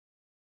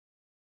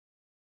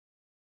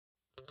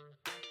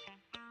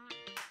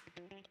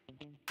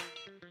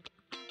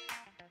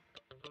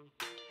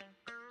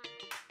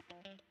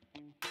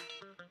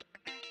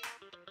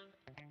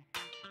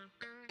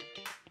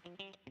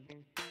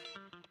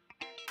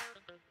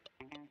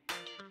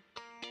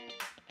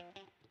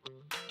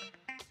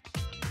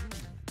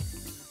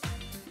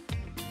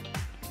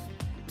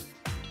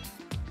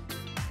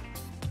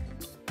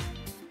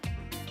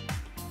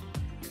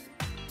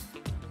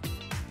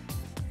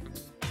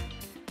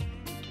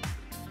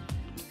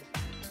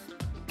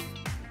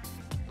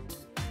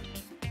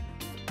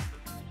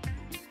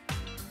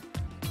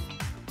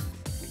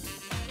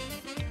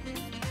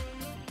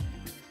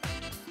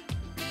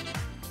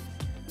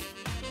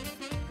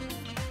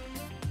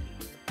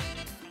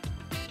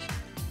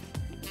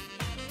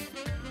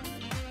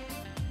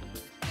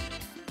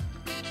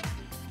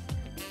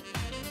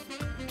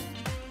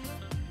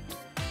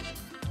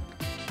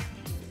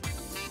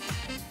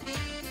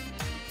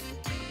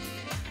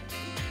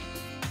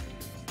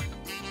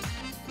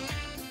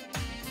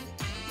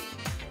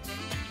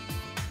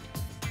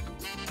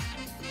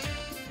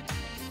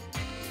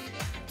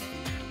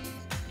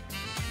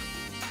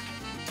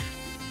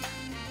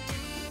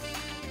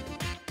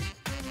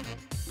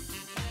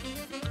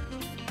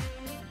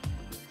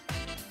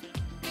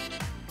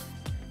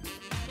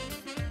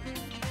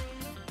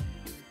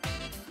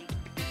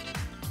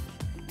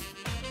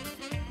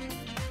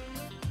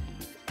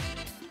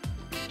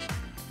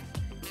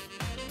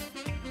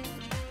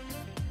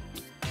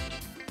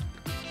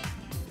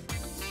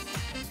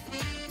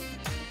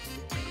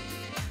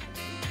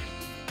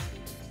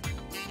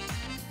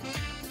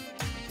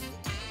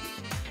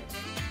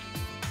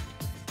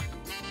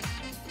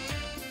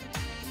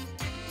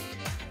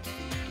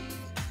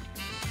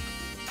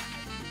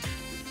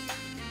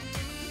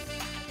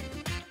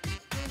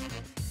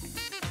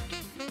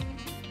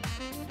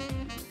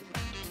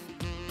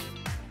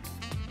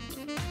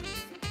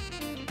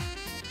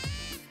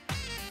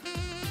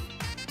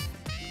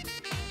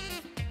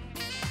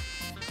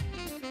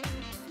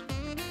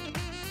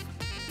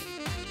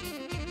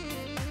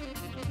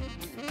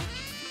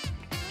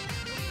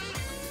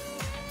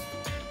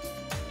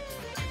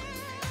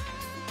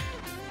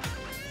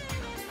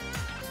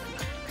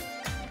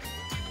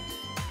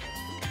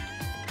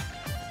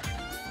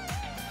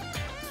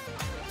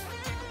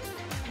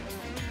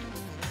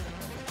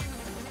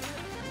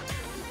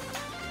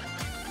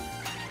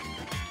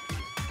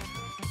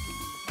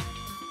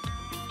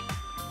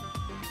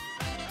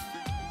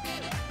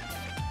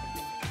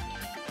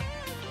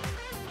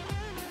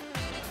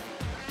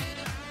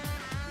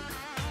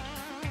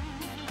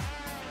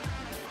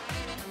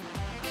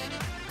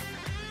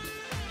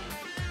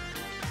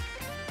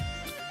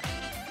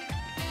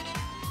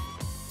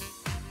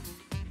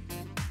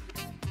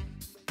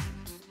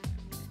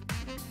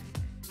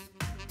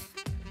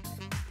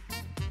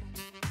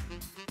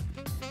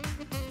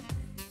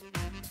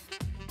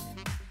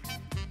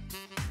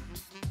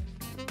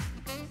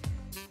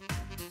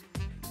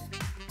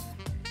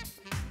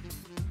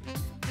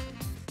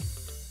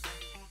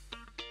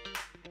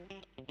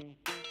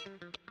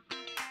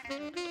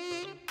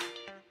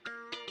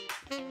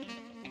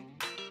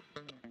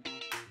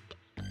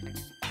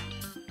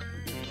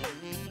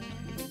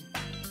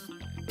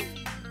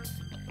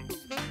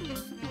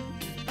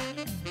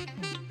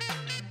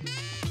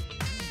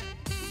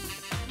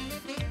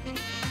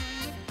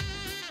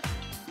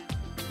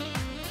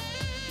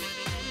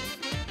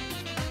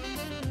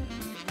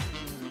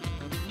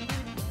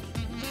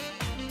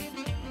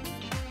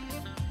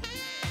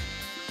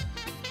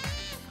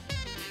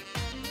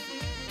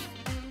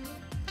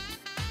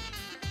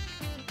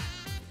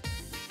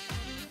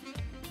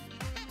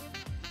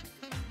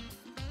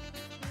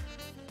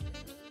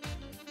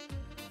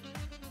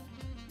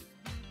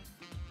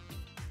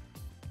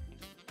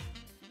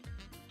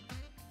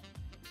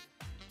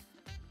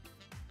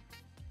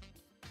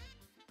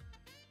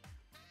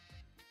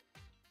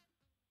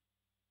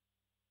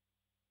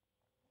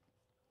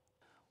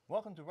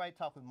Welcome to Right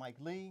Talk with Mike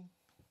Lee,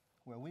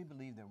 where we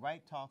believe that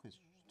right talk is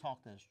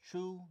talk that is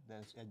true,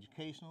 that is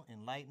educational,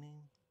 enlightening,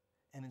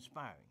 and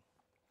inspiring.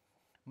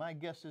 My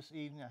guests this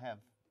evening, I have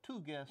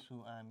two guests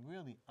who I'm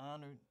really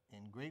honored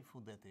and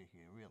grateful that they're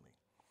here, really.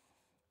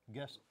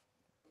 Guest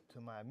to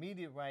my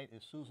immediate right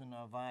is Susan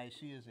Narvaiz.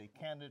 She is a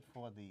candidate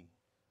for the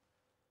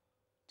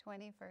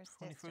 21st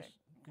 21st District.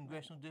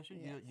 Congressional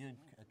District. Yes. You're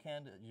a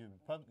candidate. You're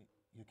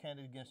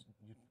candidate against.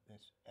 You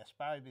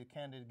aspire to be a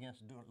candidate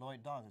against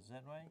Lloyd Dawkins. Is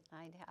that right?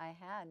 I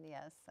had,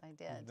 yes, I You've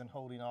did. been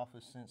holding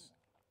office since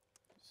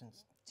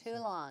Too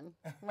long,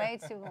 way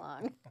too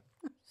long.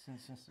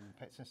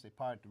 since they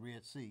parted the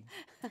Red Sea.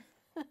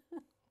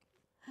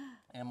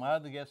 And my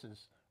other guest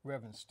is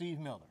Reverend Steve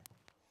Miller.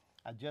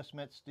 I just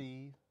met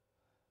Steve,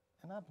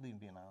 and I believe in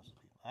being honest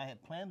with you. I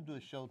had planned to do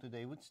a show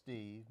today with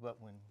Steve, but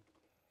when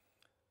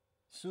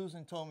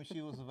Susan told me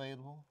she was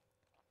available,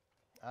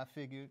 I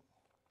figured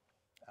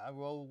I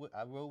roll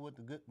with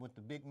what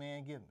the big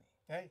man give me.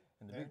 Hey,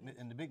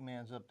 And the big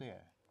man's up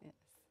there. Yes.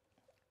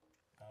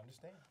 I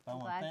understand. I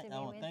want Glad to to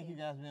be thank with you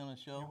you. guys for being on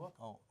the show. You're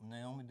welcome. Oh,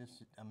 Naomi,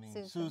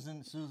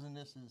 Susan. Susan,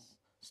 this is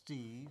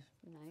Steve.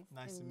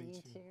 Nice to meet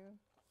you.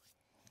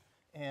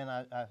 And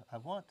I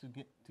want to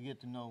get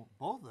to know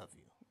both of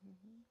you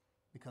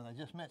because I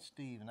just met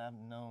Steve and I've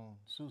known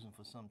Susan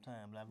for some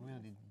time, but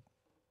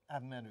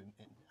I've met her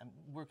and I've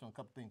worked on a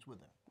couple things with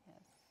her.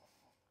 Yes.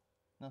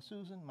 Now,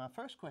 Susan, my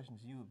first question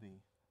to you would be,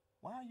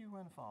 why are you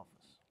running for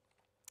office?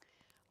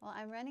 Well,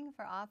 I'm running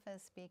for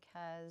office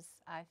because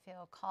I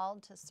feel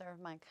called to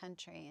serve my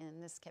country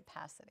in this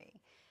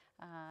capacity.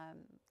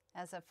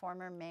 As a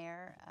former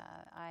mayor,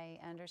 I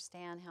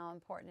understand how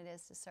important it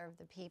is to serve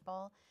the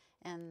people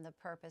and the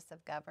purpose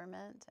of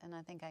government, and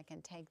I think I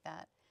can take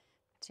that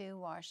to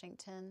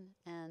Washington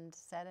and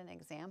set an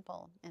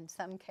example in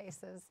some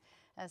cases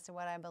as to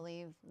what I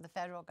believe the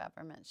federal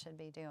government should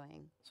be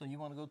doing. So you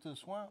want to go to the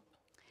swamp?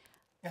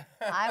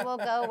 I will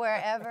go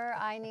wherever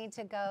I need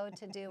to go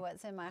to do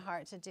what's in my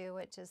heart to do,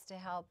 which is to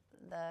help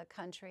the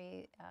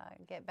country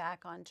get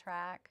back on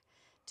track,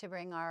 to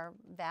bring our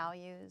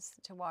values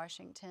to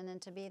Washington,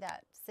 and to be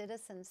that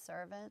citizen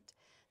servant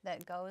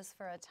that goes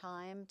for a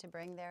time to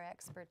bring their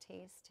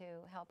expertise to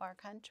help our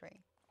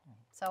country.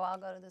 So I'll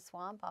go to the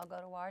swamp, I'll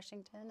go to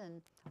Washington,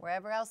 and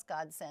wherever else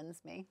God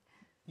sends me.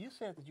 You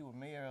said that you were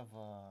mayor of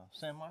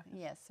San Marcos?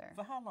 Yes, sir.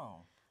 For how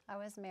long? I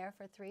was mayor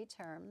for 3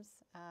 terms,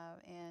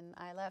 and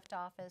I left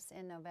office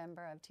in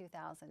November of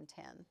 2010.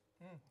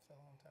 It's a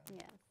long time.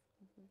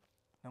 Yes.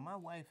 Now, my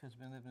wife has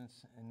been living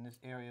in this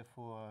area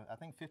for, I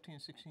think, 15,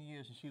 16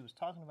 years, and she was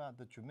talking about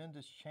the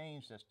tremendous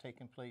change that's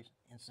taken place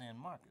in San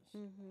Marcos.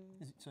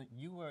 So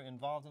you were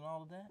involved in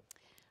all of that?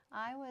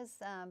 I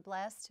was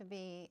blessed to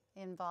be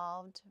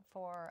involved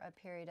for a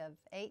period of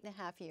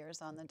 8.5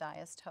 years on the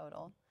dais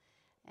total.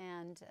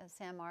 And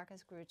San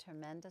Marcos grew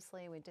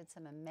tremendously. We did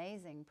some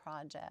amazing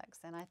projects,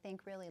 and I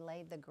think really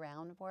laid the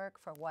groundwork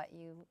for what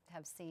you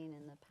have seen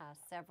in the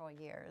past several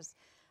years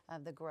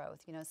of the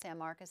growth. You know, San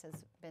Marcos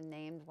has been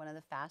named one of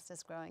the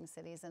fastest growing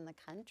cities in the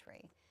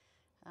country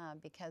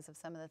because of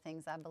some of the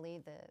things I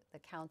believe the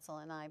council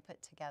and I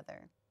put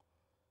together.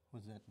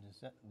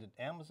 Did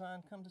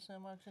Amazon come to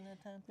San Marcos in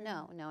that time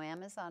period? No,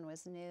 Amazon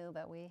was new,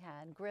 but we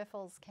had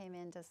Griffles came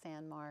into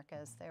San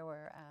Marcos. There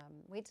were,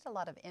 we did a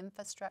lot of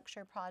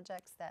infrastructure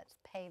projects that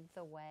paved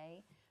the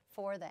way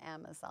for the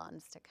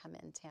Amazons to come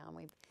in town.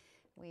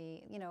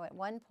 We, you know, at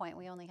one point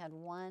we only had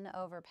one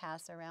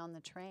overpass around the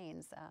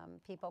trains.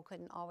 People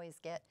couldn't always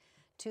get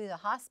to the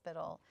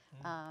hospital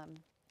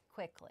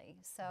quickly.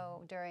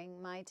 So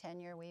during my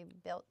tenure, we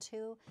built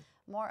 2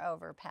 more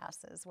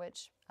overpasses,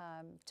 which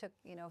took,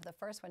 you know, the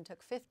first one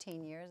took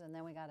 15 years, and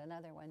then we got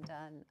another one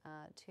done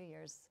 2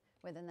 years,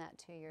 within that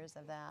 2 years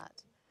of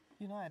that.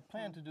 You know, I had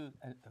planned to do,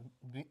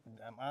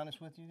 I'm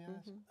honest with you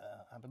guys.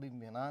 I believe in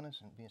being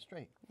honest and being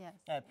straight. Yes.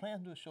 I had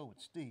planned to do a show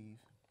with Steve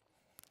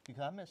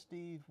because I met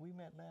Steve, we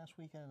met last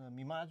week at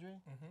Mi Madre.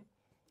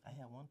 I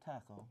had one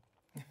taco,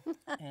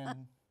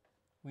 and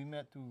we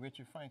met through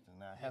Richard Franklin.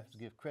 Now, I have to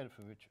give credit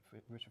for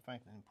Richard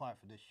Franklin in part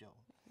for this show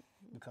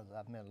because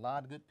I've met a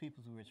lot of good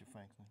people through Richard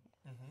Franklin.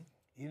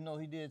 Even though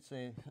he did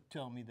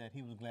tell me that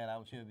he was glad I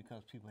was here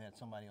because people had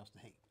somebody else to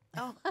hate.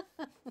 Oh.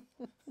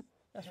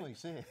 That's what he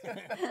said.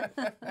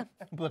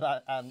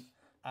 But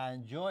I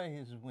enjoy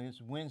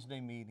his Wednesday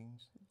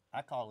meetings.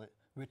 I call it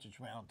Richard's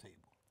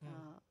Roundtable.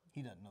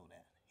 He doesn't know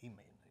that. He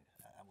may.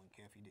 I wouldn't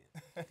care if he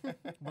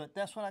did. But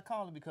that's what I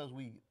call it because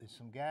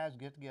some guys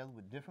get together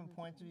with different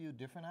points of view,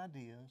 different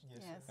ideas,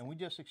 Yes, Yes. and we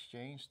just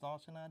exchange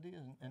thoughts and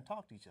ideas and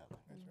talk to each other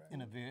That's right.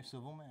 in a very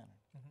civil manner.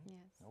 Yes.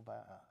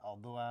 Nobody,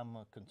 although I'm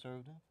a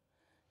conservative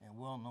and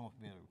well known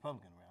for being a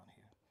Republican around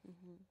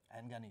here, I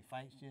hadn't got any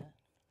fights yet.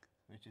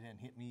 Richard hadn't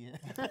hit me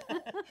yet.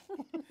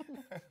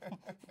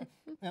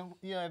 And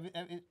yeah,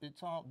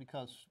 it's all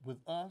because with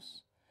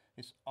us,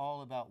 it's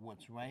all about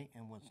what's right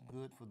and what's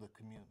good for the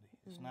community.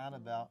 It's not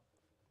about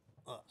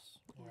us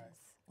Right. Yes.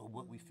 or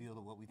what we feel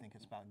or what we think.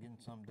 It's about getting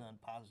something done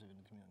positive in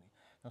the community.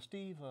 Now,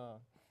 Steve,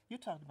 you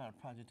talked about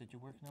a project that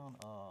you're working on.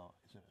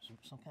 Is it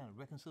some kind of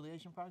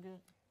reconciliation project?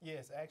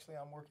 Yes, actually,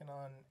 I'm working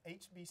on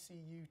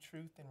HBCU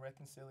Truth and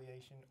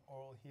Reconciliation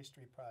Oral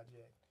History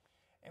Project.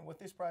 And what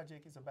this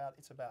project is about,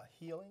 it's about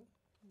healing.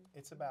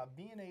 It's about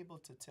being able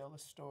to tell a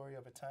story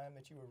of a time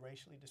that you were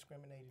racially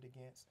discriminated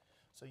against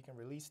so you can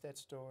release that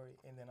story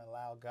and then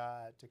allow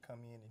God to come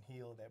in and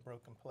heal that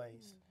broken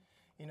place.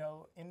 You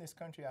know, in this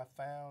country, I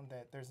found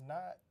that there's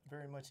not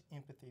very much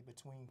empathy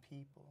between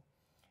people.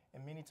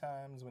 And many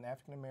times when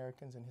African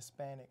Americans and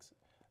Hispanics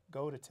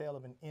go to tell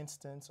of an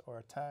instance or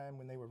a time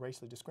when they were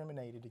racially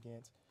discriminated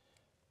against,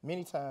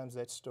 many times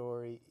that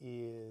story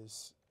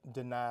is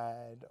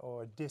denied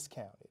or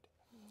discounted.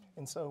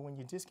 And so when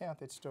you discount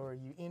that story,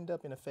 you end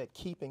up in effect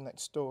keeping that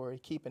story,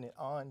 keeping it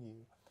on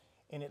you.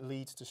 And it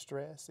leads to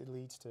stress, it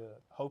leads to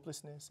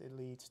hopelessness, it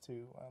leads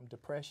to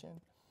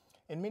depression,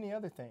 and many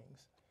other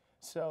things.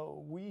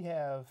 So we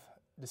have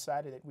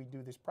decided that we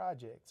do this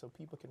project so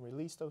people can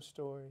release those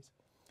stories,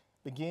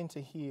 begin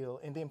to heal,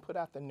 and then put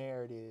out the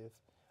narrative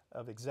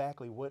of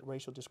exactly what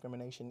racial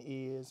discrimination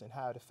is and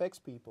how it affects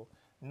people,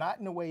 not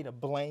in a way to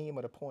blame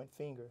or to point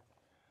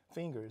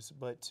fingers,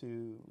 but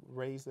to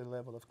raise the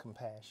level of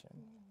compassion.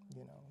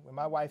 You know, when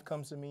my wife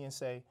comes to me and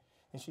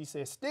she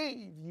says,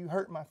 "Steve, you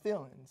hurt my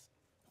feelings,"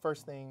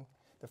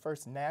 the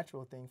first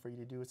natural thing for you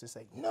to do is to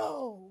say,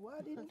 "No,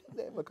 I didn't do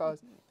that,"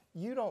 because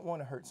you don't want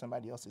to hurt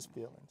somebody else's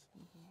feelings.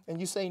 And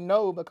you say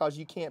no because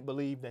you can't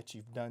believe that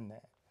you've done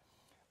that.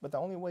 But the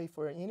only way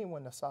for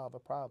anyone to solve a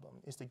problem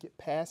is to get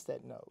past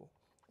that no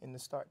and to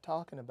start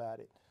talking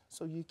about it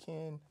so you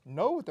can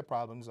know what the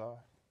problems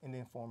are and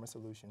then form a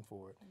solution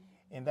for it.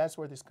 And that's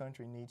where this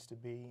country needs to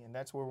be, and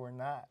that's where we're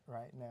not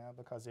right now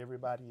because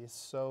everybody is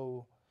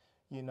so,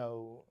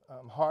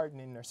 hardened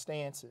in their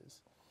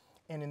stances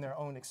and in their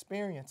own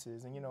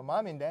experiences. And,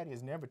 mom and daddy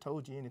has never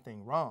told you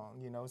anything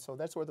wrong, so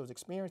that's where those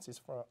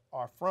experiences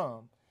are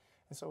from.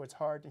 And so it's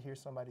hard to hear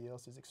somebody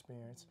else's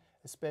experience,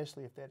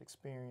 especially if that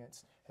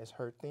experience has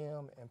hurt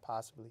them and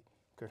possibly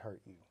could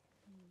hurt you.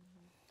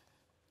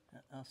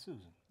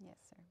 Susan, Yes,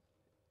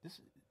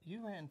 sir.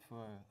 You ran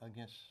for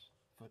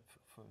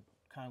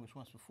Congress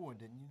once before,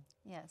 didn't you?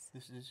 Yes.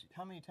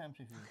 How many times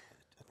have you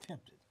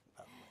attempted?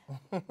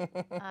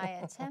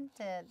 I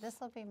attempted, this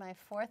will be my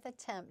fourth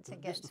attempt to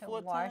get Just the to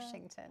fourth time?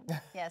 Washington.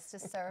 Yes, to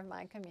serve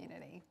my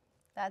community.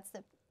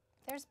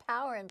 There's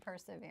power in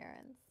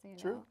perseverance,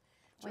 True.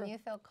 When True. you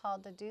feel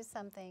called to do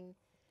something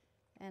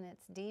and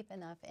it's deep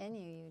enough in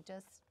you, you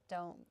just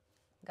don't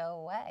go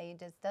away. It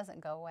just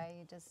doesn't go away.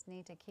 You just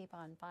need to keep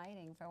on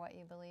fighting for what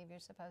you believe you're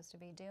supposed to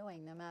be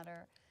doing, no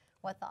matter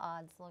what the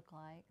odds look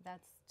like.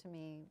 That's, to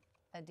me,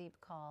 a deep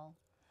call.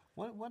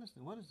 What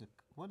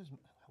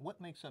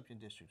makes up your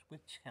districts?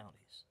 Which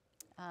counties?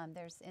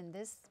 In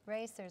this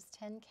race, there's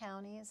 10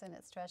 counties, and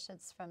it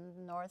stretches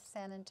from North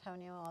San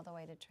Antonio all the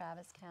way to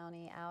Travis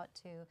County, out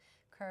to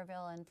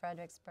Kerrville and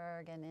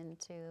Fredericksburg, and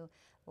into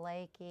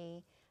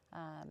Lakey.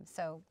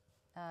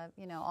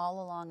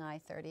 All along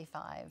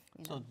I-35,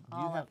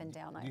 all up and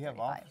down I-35. Do you have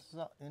offices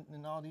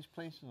in all these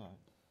places or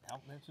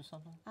outlets or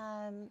something?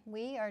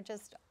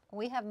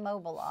 We have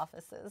mobile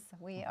offices.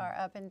 We are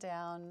up and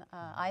down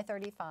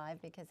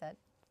I-35 because that,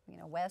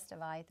 west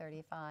of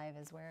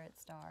I-35 is where it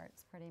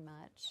starts pretty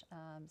much.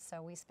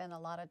 So we spend a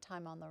lot of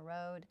time on the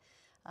road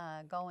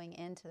going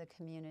into the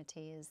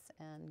communities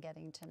and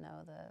getting to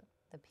know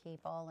the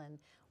people and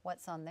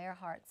what's on their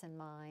hearts and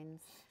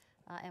minds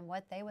and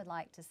what they would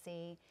like to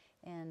see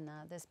in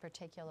this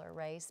particular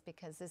race,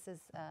 because this is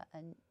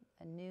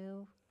a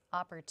new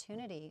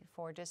opportunity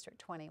for District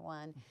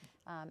 21,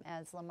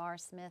 as Lamar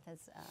Smith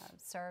has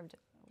served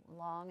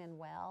long and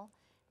well,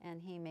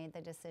 and he made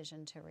the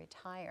decision to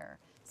retire.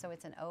 So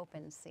it's an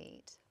open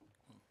seat.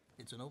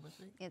 It's an open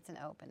seat? It's an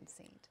open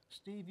seat.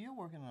 Steve, you're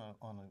working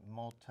on a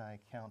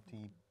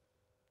multi-county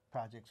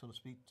project, so to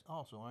speak,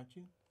 also, aren't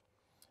you?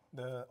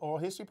 The Oral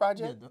History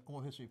Project? Yeah, the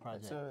Oral History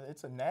Project.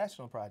 It's a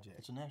national project.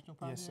 It's a national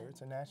project? Yes, sir.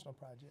 It's a national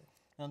project.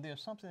 Now,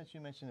 there's something that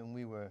you mentioned when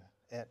we were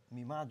at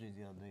Mimadri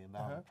the other day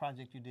about a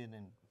project you did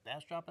in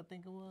Bastrop, I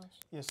think it was?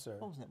 Yes, sir.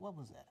 What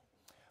was that?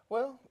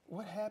 Well,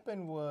 what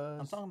happened was...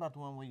 I'm talking about the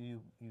one where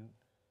you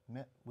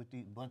met with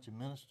the bunch of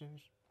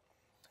ministers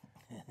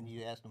and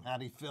you asked them how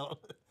they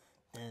felt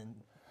and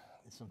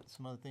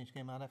some other things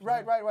came out after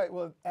that? Right.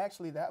 Well,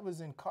 actually, that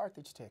was in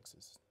Carthage,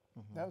 Texas.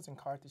 That was in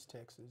Carthage,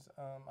 Texas.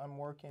 I'm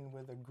working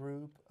with a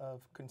group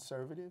of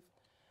conservative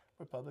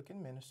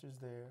Republican ministers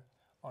there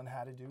on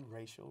how to do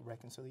racial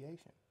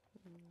reconciliation.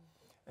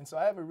 And so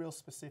I have a real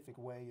specific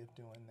way of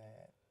doing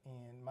that.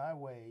 And my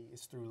way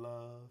is through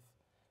love,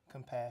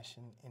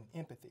 compassion, and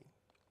empathy.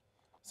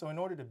 So in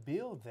order to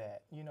build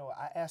that, you know,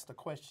 I asked a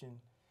question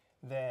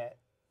that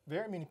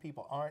very many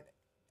people aren't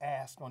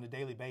asked on a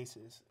daily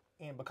basis.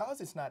 And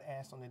because it's not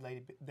asked on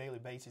a daily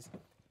basis,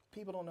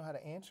 people don't know how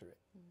to answer it.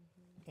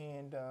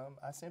 And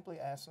I simply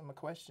asked them a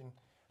question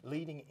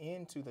leading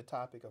into the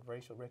topic of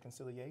racial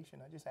reconciliation.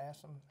 I just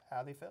asked them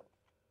how they felt.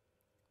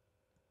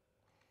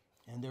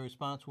 And their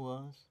response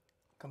was?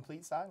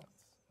 Complete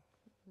silence.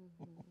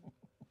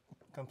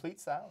 Complete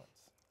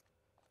silence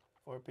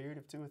for a period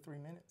of 2 or 3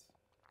 minutes,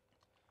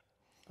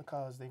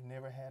 because they've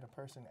never had a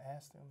person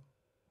ask them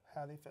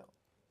how they felt.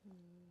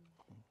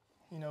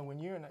 You know, when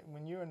you're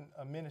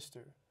a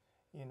minister,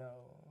 you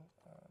know,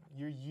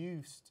 you're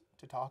used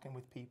to talking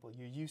with people.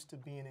 You're used to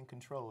being in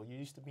control. You're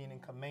used to being in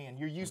command.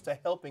 You're used to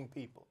helping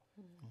people.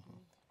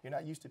 You're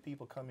not used to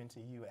people coming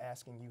to you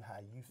asking you how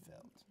you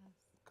felt,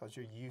 because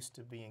you're used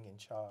to being in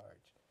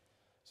charge.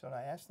 So when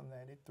I asked them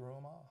that, it threw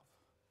them off.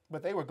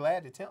 But they were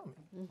glad to tell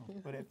me.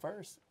 But at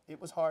first, it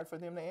was hard for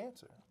them to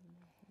answer.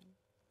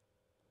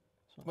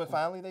 But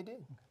finally, they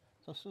did.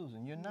 So,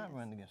 Susan, you're not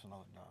running against an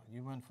old dog.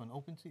 You run for an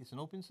open seat. It's an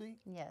open seat?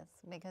 Yes,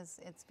 because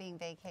it's being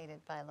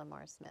vacated by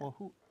Lamar Smith. Well,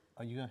 who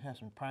are you going to have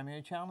some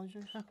primary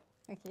challengers?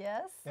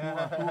 Yes. Who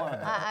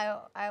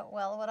are they?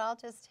 Well, what I'll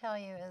just tell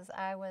you is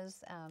I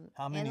was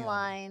How many in are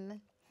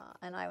line,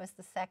 and I was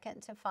the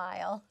second to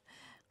file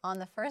on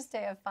the first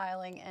day of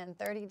filing, and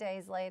 30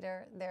 days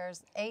later,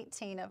 there's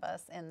 18 of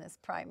us in this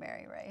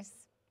primary race.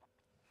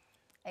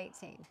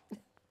 18.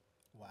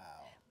 Wow.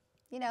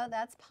 You know,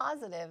 that's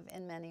positive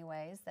in many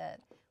ways, that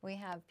we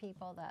have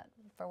people that,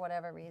 for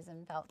whatever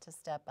reason, felt to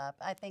step up.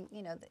 I think,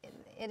 you know,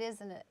 it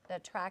is an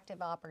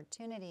attractive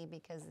opportunity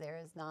because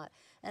there is not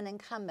an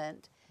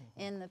incumbent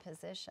in the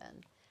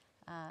position.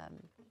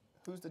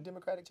 Who's the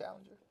Democratic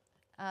challenger?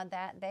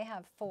 That they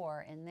have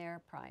 4 in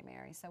their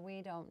primary, so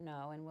we don't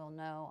know, and we'll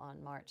know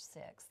on March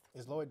 6th.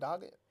 Is Lloyd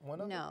Doggett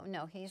one of them?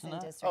 No, he's in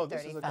not? District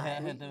this is a 35.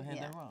 Had complete-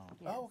 that wrong.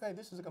 Yes. Oh, okay.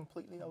 This is a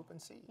completely open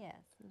seat. Yes,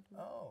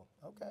 Oh,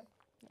 okay.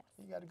 yes,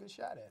 You got a good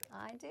shot at it.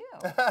 I do.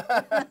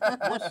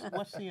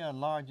 What's the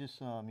largest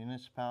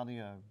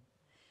municipality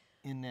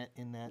in that?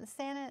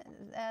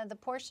 The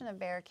portion of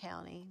Bexar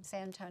County,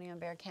 San Antonio and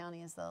Bexar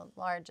County, is the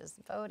largest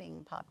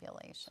voting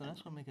population. So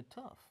that's going to make it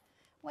tough.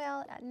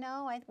 Well,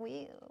 no,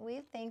 we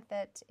think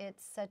that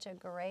it's such a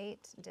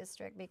great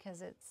district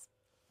because it's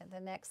the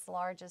next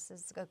largest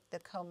is the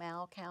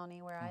Comal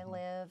County where I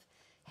live,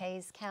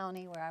 Hayes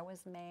County where I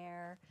was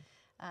mayor,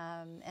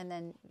 and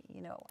then, you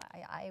know,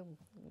 I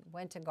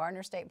went to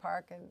Gardner State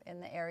Park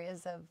in the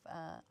areas of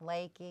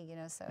Lakey, you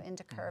know, so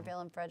into Kerrville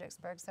and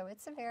Fredericksburg. So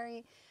it's a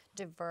very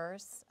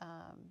diverse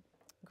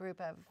group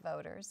of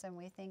voters, and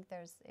we think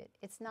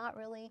it's not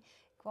really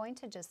going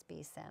to just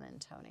be San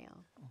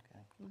Antonio. Okay.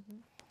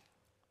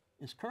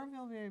 Is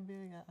Kerrville very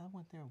big? I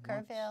went there once.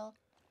 Kerrville,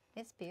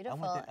 it's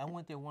beautiful. I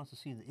went there once to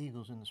see the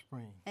Eagles in the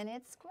spring. And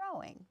it's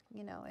growing,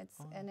 you know,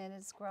 and it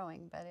is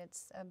growing, but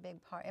it's a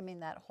big part. I mean,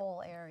 that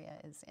whole area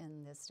is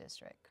in this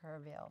district,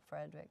 Kerrville,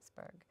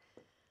 Fredericksburg.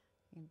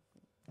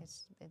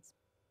 It's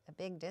a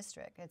big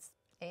district. It's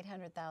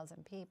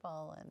 800,000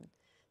 people, and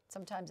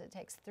sometimes it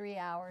takes 3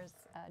 hours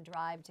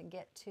drive to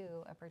get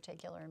to a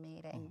particular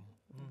meeting,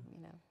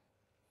 you know.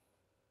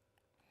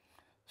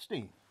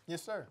 Steve.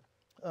 Yes, sir.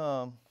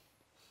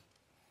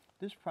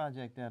 This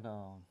project that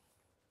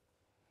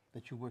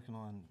you're working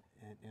on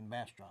in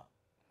Bastrop,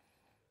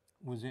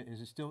 is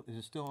it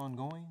still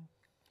ongoing?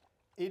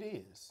 It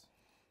is.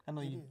 I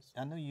know It you. is.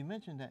 I know you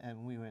mentioned that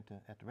when we were at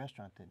the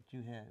restaurant that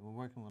you were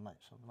working with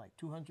like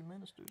 200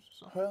 ministers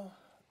or something.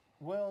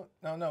 Well,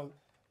 no.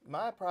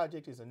 My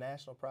project is a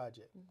national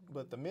project,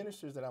 but the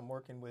ministers that I'm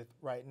working with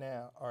right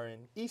now are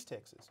in East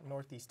Texas,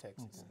 Northeast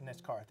Texas, and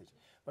that's Carthage.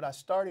 But I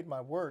started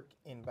my work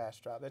in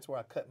Bastrop. That's where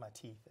I cut my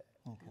teeth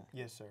at. Okay.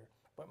 Yes, sir.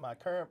 But my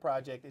current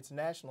project, it's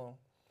national,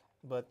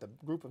 but the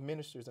group of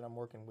ministers that I'm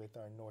working with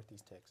are in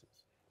Northeast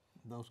Texas.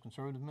 Those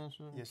conservative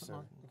ministers? Yes,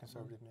 sir. The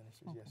conservative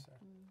ministers. Yes, sir.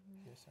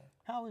 Yes, sir.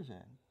 How is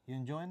that? You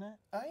enjoying that?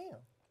 I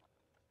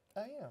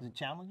am. Is it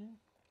challenging?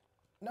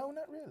 No,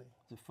 not really.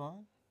 Is it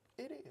fun?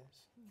 It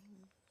is.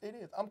 It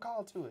is. I'm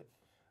called to it.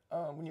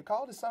 When you're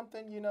called to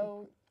something, you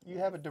know, you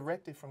have a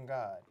directive from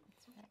God.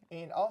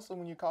 And also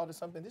when you're called to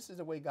something, this is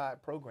the way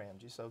God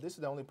programmed you. So this is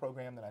the only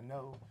program that I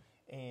know,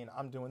 and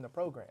I'm doing the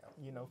program.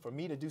 You know, for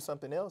me to do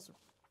something else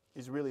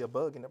is really a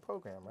bug in the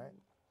program, right?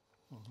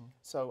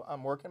 So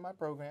I'm working my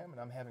program, and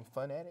I'm having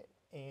fun at it.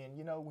 And,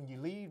 you know, when you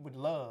lead with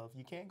love,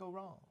 you can't go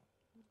wrong.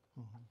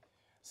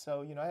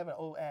 So, you know, I have an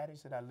old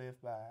adage that I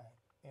live by,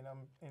 and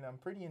I'm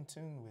pretty in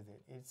tune with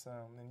it. It's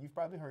and you've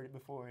probably heard it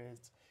before.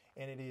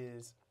 It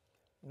is,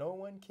 no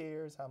one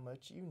cares how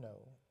much you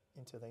know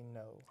until they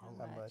know how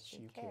much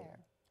you care.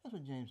 That's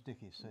what James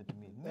Dickey said to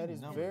me. That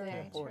is Many very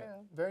numbers. important.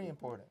 true. Very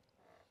important.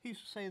 He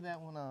used to say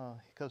that when,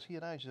 because he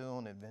and I used to go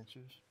on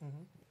adventures.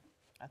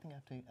 I think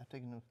I've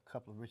taken a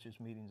couple of Richard's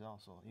meetings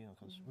also, you know,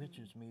 because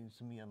Richard's meetings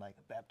to me are like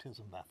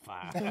baptism by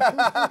fire.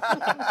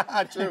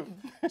 True.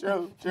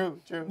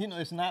 You know,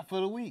 it's not for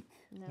the weak,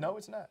 No,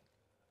 it's not.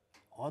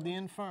 or the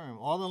infirm,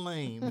 or the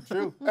lame.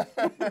 True.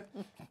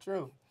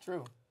 True.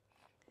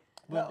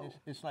 But No.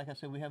 it's like I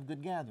said, we have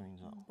good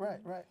gatherings, though. Right.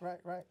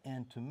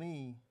 And to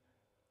me,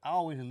 I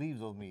always leave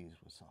those meetings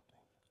with something,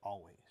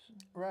 always.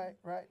 Right.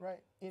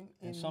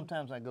 And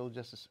sometimes I go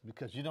just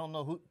because you don't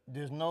know who,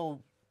 there's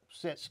no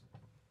set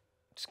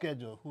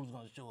schedule of who's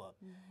going to show up.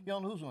 You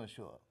don't know who's going to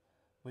show up,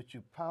 but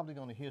you're probably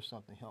going to hear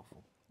something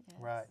helpful. Yes.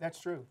 Right.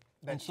 That's true.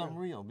 And That's something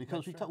true. real,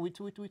 because That's we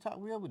talk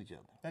real with each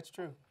other. That's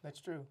true.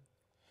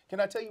 Can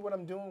I tell you what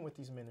I'm doing with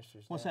these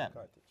ministers? What's down in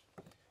that?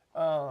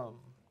 Carthage?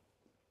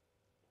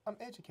 I'm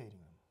educating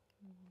them.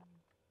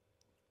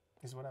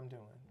 Is what I'm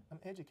doing. I'm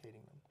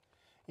educating them.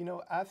 You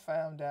know, I've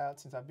found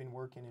out since I've been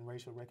working in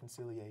racial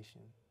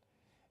reconciliation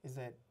is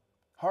that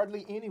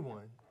hardly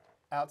anyone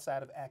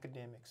outside of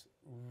academics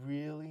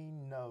really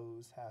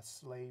knows how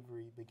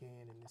slavery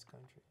began in this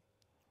country.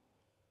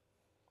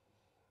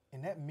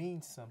 And that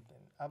means something.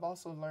 I've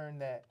also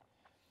learned that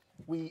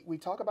we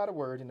talk about a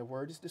word, and the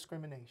word is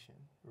discrimination,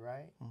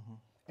 right?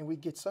 And we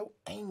get so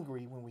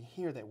angry when we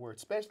hear that word,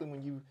 especially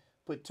when you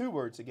put two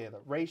words together,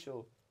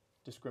 racial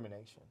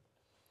discrimination.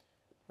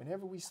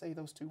 Whenever we say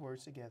those two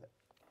words together,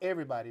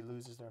 everybody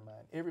loses their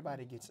mind.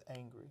 Everybody gets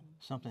angry.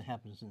 Something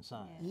happens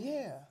inside.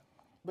 Yeah.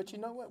 But you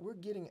know what? We're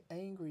getting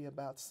angry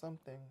about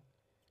something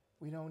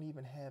we don't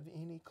even have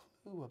any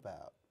clue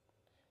about.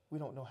 We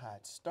don't know how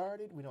it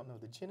started. We don't know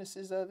the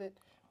genesis of it.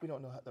 We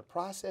don't know how the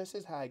process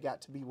is, how it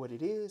got to be what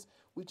it is.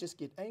 We just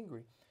get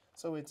angry.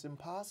 So it's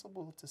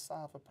impossible to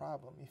solve a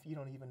problem if you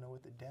don't even know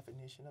what the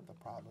definition of the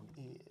problem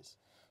is.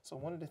 So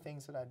one of the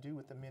things that I do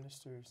with the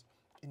ministers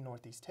in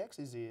Northeast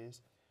Texas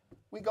is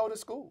we go to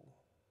school.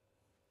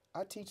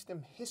 I teach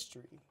them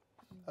history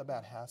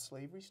about how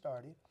slavery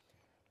started,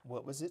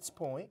 what was its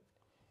point,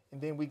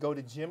 and then we go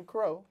to Jim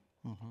Crow,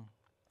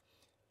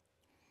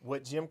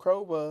 what Jim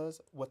Crow was,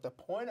 what the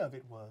point of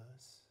it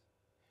was,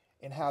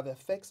 and how the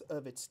effects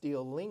of it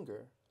still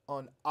linger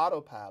on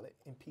autopilot,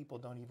 and people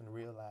don't even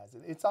realize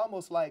it. It's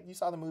almost like, you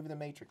saw the movie The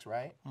Matrix,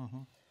 right?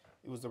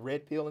 It was the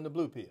red pill and the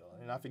blue pill.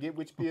 And I forget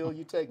which pill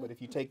you take, but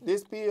if you take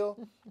this pill,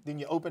 then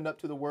you open up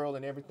to the world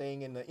and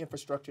everything and the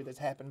infrastructure that's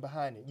happened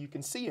behind it. You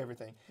can see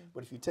everything.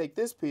 But if you take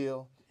this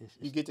pill,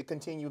 you get to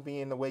continue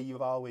being the way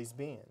you've always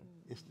been.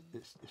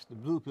 It's the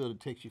blue pill that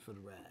takes you for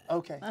the ride.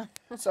 Okay.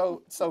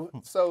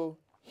 So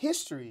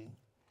history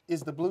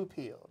is the blue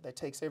pill that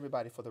takes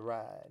everybody for the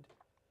ride.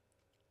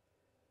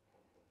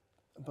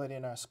 But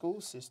in our school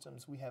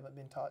systems, we haven't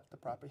been taught the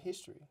proper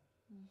history.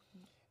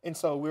 And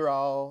so we're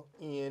all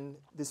in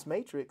this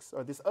matrix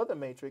or this other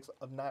matrix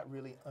of not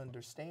really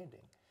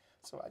understanding.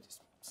 So I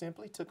just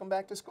simply took them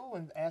back to school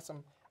and asked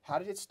them, how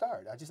did it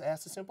start? I just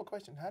asked a simple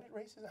question.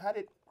 How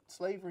did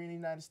slavery in the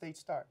United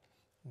States start?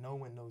 No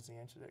one knows the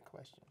answer to that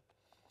question.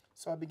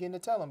 So I begin to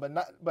tell them,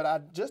 but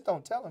I just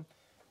don't tell them.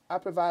 I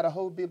provide a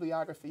whole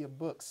bibliography of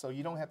books, so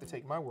you don't have to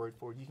take my word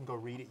for it. You can go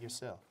read it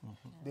yourself.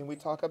 Then we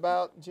talk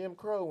about Jim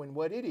Crow and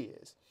what it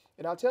is.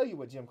 And I'll tell you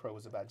what Jim Crow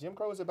was about. Jim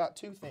Crow was about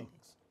two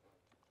things.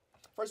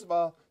 First of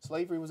all,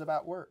 slavery was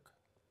about work,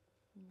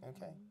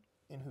 okay?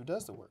 And who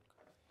does the work?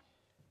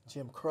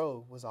 Jim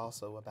Crow was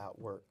also about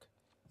work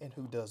and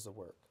who does the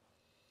work.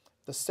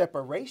 The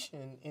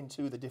separation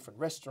into the different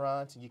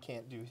restaurants, and you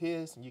can't do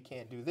this and you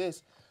can't do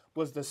this,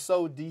 was to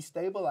so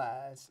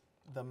destabilize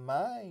the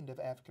mind of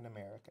African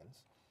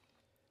Americans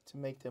to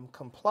make them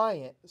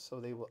compliant so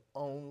they will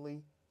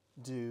only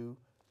do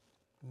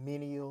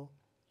menial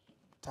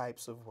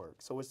types of work.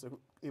 So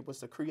it was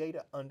to create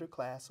an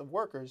underclass of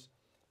workers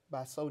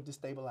by so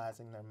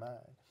destabilizing their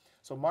mind.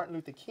 So Martin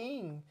Luther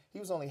King, he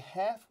was only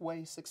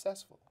halfway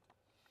successful.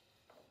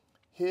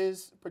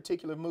 His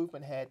particular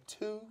movement had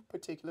two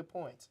particular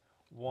points.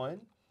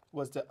 One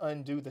was to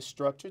undo the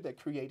structure that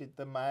created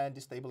the mind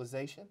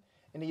destabilization,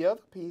 and the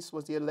other piece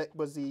was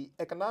the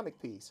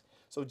economic piece.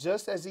 So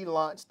just as he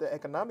launched the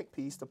economic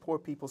piece, the Poor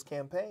People's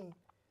Campaign,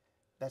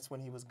 that's when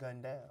he was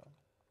gunned down.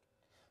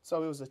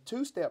 So it was a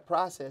two-step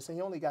process, and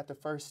he only got the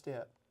first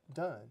step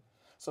done.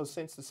 So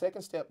since the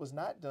second step was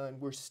not done,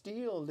 we're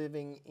still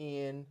living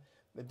in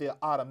the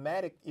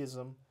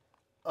automatism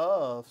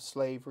of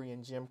slavery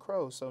and Jim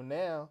Crow. So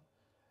now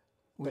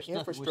we're stuck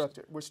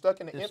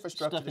in the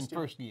infrastructure. Stuck in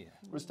first gear.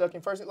 We're stuck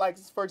in first, like,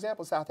 for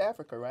example, South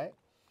Africa, right?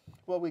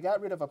 Well, we got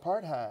rid of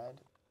apartheid,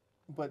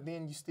 but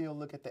then you still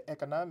look at the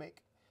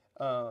economic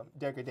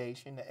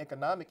degradation, the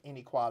economic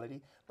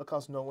inequality,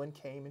 because no one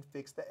came and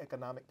fixed the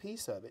economic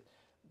piece of it.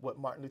 What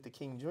Martin Luther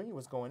King Jr.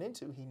 was going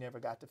into, he never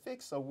got to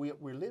fix. So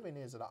what we're living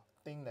is a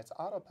thing that's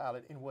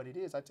autopilot in what it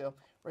is. I tell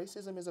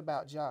racism is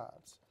about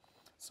jobs.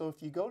 So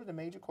if you go to the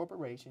major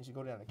corporations, you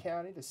go down the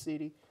county, the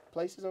city,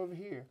 places over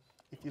here,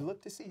 if you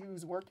look to see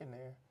who's working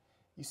there,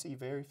 you see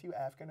very few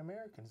African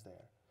Americans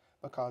there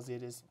because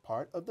it is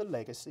part of the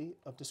legacy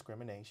of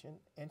discrimination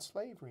and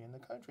slavery in the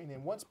country. And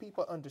then once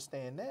people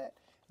understand that,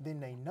 then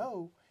they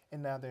know,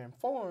 and now they're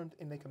informed,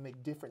 and they can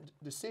make different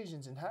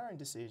decisions and hiring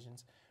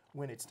decisions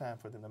when it's time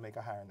for them to make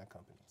a hire in their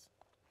companies.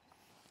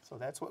 So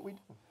that's what we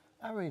do.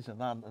 I raise a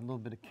little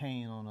bit of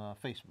Cain on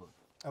Facebook.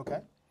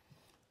 Okay.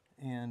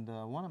 And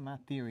one of my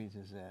theories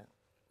is that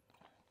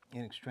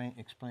in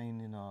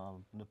explaining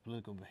the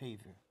political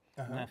behavior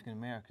of African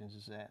Americans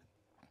is that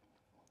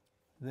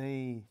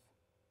they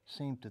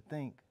seem to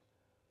think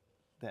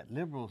that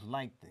liberals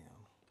like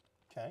them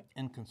Okay.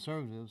 and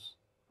conservatives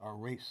are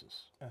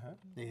racist.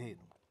 They hate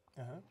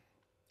them.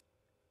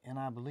 And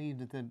I believe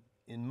that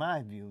in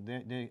my view,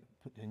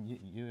 and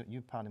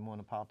you're probably more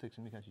into politics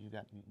than me because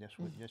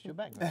that's your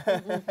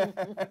background.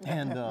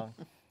 And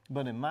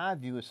but in my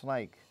view, it's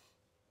like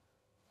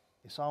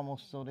it's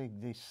almost so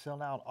they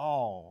sell out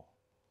all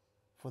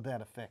for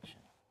that affection.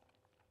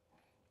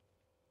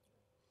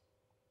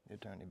 They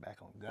turn their back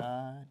on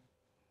God,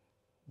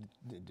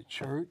 the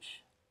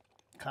church,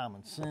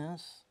 common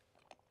sense,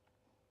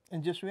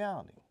 and just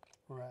reality.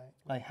 Right.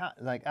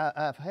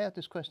 I've had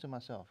this question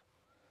myself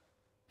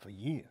for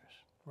years.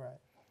 Right.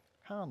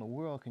 How in the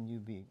world can you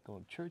go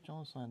to church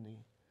on Sunday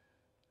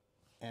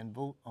and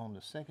vote on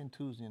the second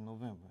Tuesday in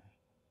November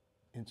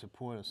in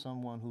support of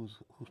someone who's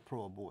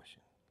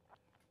pro-abortion?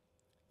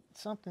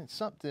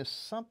 There's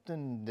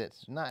something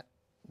that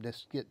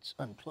gets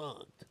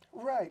unplugged.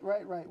 Right.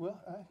 Well,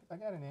 I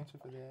got an answer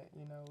for that.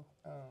 You know,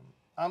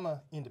 I'm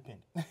a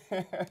independent.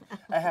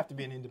 I have to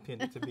be an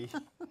independent to be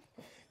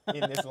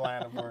in this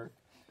line of work.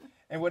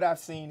 And what I've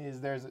seen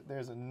is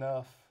there's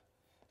enough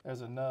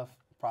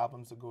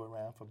problems to go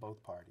around for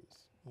both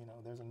parties. You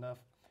know, there's enough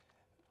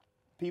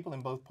people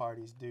in both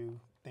parties do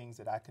things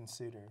that I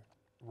consider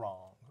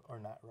wrong or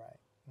not right.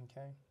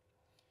 Okay,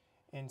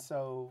 and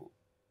so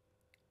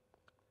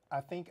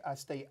I think I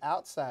stay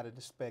outside of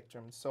the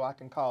spectrum so I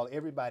can call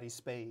everybody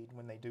spade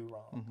when they do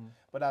wrong.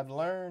 But I've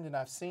learned and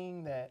I've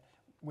seen that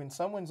when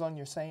someone's on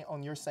your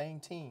same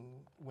team,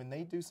 when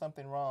they do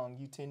something wrong,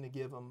 you tend to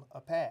give them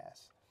a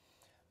pass.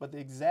 But the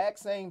exact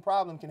same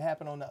problem can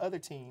happen on the other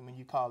team and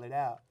you call it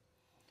out.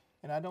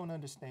 And I don't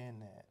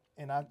understand that.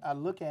 And I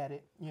look at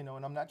it, you know,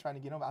 and I'm not trying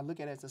to get over, I look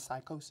at it as a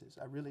psychosis.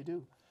 I really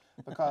do.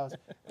 Because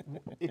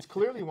it's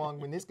clearly wrong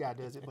when this guy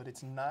does it, but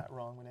it's not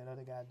wrong when that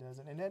other guy does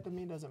it. And that to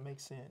me doesn't make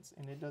sense,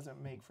 and it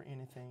doesn't make for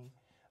anything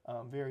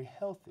very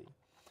healthy.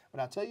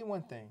 But I'll tell you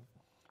one thing.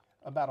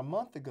 About a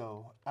month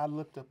ago, I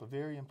looked up a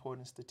very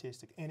important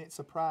statistic, and it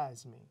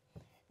surprised me.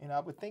 And I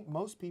would think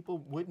most people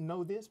wouldn't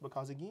know this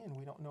because, again,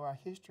 we don't know our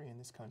history in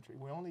this country.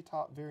 We're only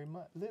taught very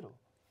little.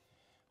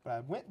 But I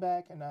went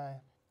back and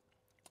I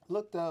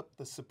looked up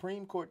the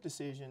Supreme Court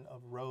decision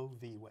of Roe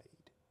v. Wade.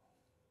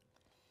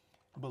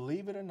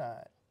 Believe it or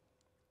not,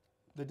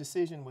 the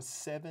decision was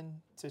 7-2,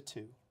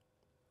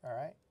 all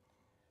right?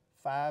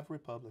 5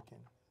 Republican,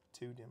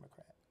 2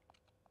 Democrat.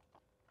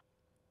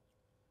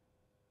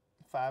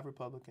 5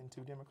 Republican,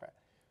 2 Democrat.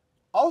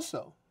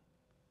 Also,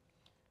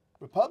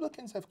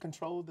 Republicans have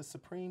controlled the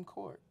Supreme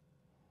Court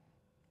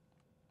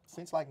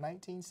since like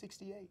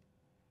 1968.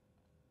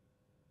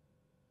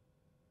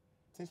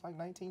 Since like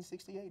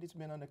 1968, it's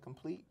been under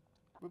complete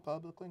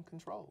Republican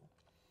control.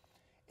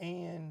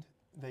 And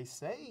they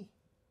say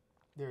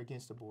they're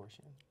against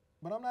abortion,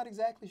 but I'm not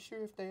exactly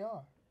sure if they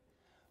are,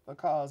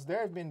 because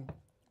there have been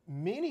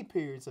many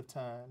periods of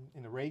time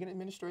in the Reagan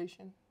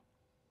administration,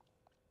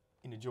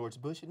 in the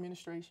George Bush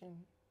administration,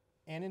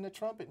 and in the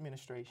Trump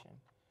administration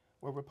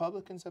where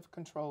Republicans have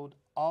controlled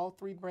all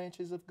 3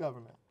 branches of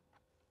government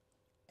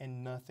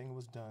and nothing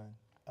was done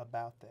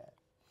about that.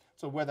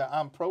 So whether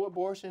I'm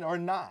pro-abortion or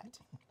not,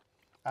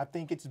 I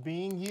think it's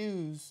being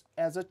used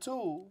as a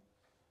tool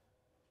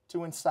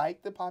to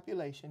incite the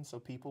population so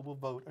people will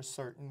vote a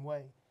certain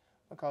way.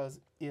 Because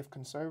if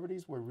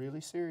conservatives were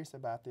really serious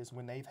about this,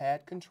 when they've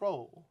had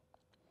control,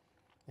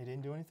 they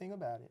didn't do anything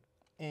about it.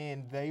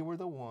 And they were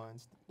the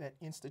ones that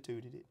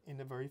instituted it in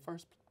the very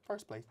first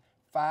place.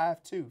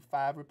 5-2,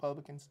 5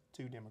 Republicans,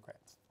 2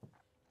 Democrats.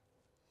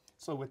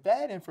 So with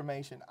that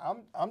information,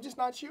 I'm just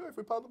not sure if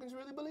Republicans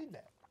really believe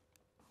that.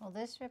 Well,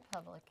 this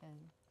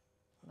Republican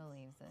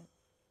believes it.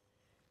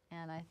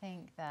 And I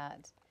think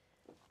that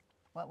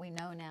what we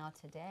know now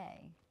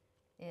today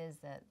is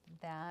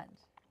that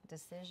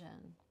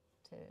decision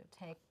to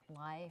take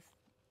life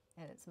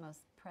at its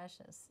most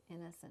precious,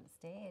 innocent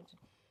stage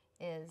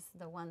is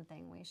the one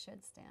thing we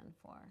should stand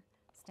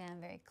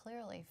very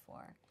clearly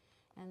for.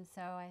 And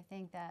so I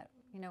think that,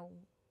 you know,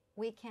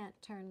 we can't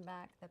turn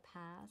back the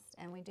past,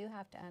 and we do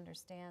have to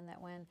understand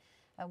that when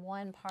a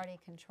one party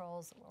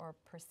controls or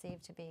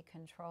perceived to be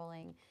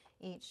controlling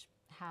each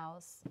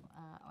house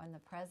on the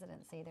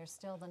presidency, there's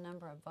still the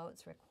number of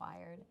votes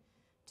required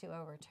to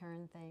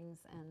overturn things,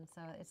 and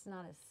so it's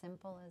not as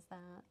simple as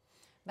that.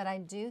 But I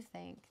do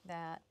think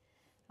that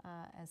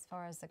as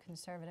far as the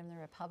conservative and the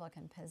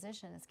Republican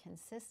position is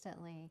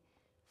consistently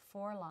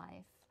for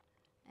life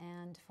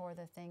and for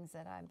the things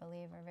that I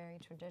believe are very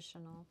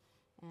traditional,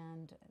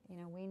 and you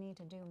know, we need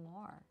to do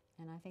more.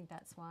 And I think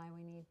that's why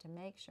we need to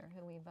make sure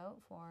who we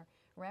vote for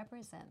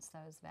represents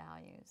those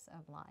values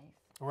of life.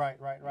 Right.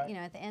 You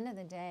know, at the end of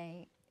the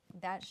day,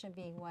 that should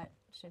be what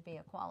should be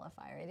a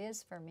qualifier. It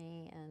is for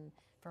me and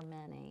for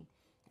many.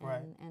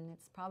 Right. And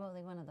it's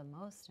probably one of the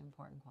most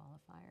important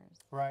qualifiers.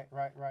 Right.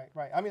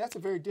 I mean, that's a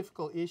very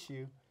difficult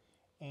issue,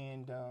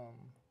 and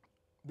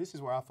this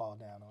is where I fall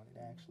down on it,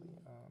 actually.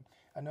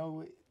 I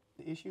know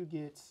the issue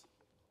gets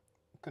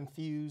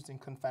confused and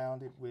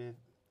confounded with,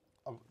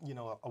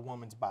 a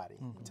woman's body,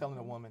 telling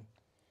a woman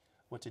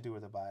what to do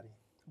with her body.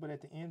 But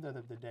at the end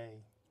of the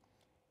day,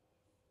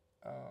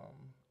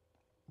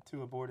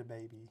 to abort a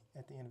baby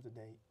at the end of the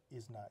day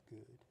is not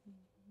good.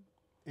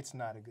 It's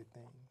not a good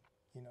thing,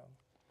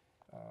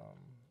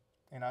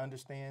 and I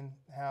understand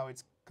how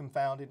it's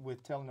confounded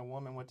with telling a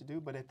woman what to do,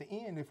 but at the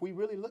end, if we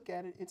really look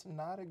at it, it's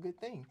not a good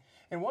thing.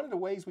 And one of the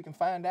ways we can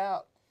find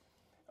out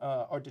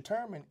or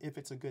determine if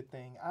it's a good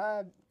thing,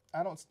 I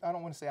don't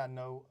want to say I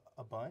know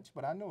a bunch,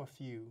 but I know a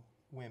few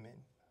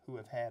women who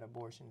have had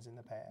abortions in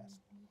the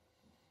past.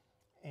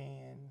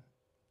 And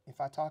if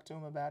I talk to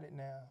them about it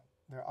now,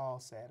 they're all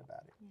sad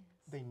about it. Yes.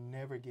 They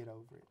never get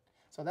over it.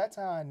 So that's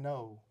how I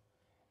know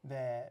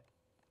that,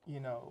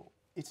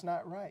 it's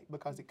not right,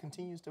 because it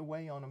continues to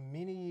weigh on them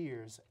many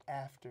years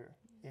after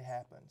it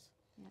happens.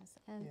 Yes,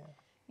 and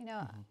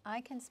Yeah.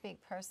 I can speak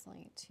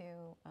personally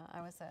to,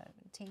 I was a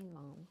teen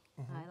mom.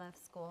 I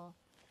left school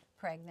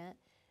pregnant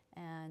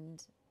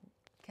and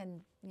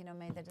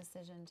made the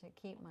decision to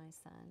keep my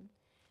son.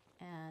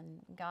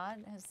 And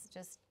God has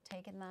just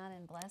taken that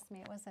and blessed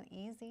me. It wasn't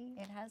easy.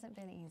 It hasn't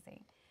been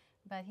easy.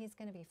 But he's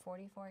going to be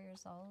 44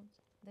 years old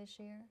this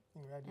year.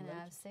 Congratulations. And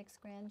I have 6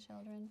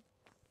 grandchildren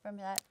from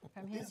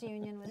his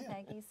union with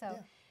Peggy.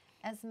 So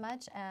as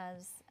much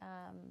as,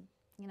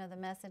 the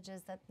message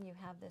is that you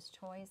have this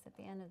choice, at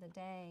the end of the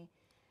day,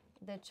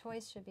 the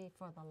choice should be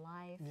for the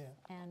life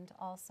and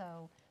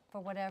also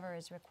for whatever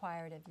is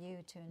required of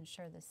you to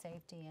ensure the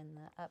safety and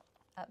the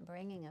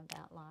upbringing of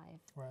that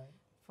life. Right.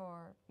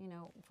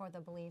 For the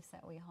beliefs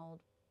that we hold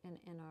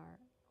in our,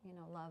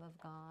 love of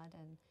God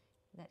and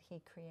that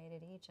he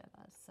created each of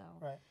us. So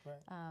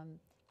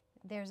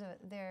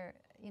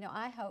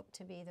I hope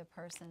to be the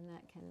person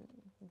that can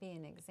be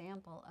an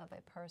example of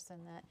a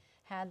person that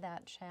had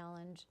that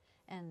challenge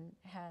and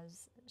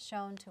has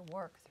shown to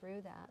work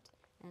through that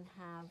and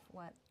have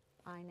what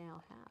I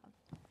now have.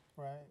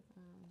 Right.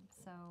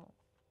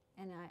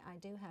 And I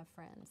do have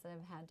friends that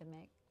have had to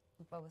make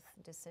both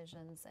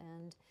decisions,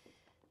 and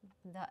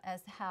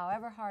as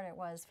however hard it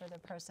was for the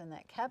person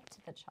that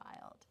kept the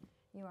child,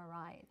 you are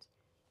right.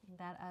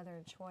 That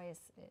other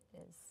choice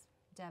is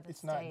devastating.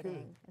 It's not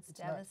good. It's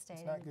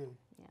devastating. It's not good.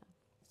 Yeah.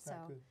 It's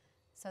not good.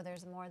 So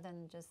there's more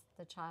than just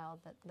the child,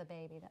 the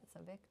baby that's a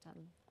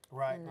victim.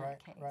 Right, in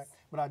that case. right.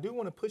 But I do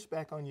want to push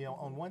back on you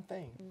on one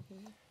thing.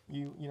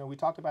 We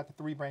talked about the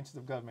 3 branches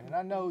of government, and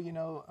I know,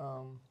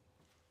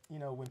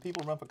 when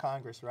people run for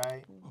Congress,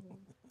 right,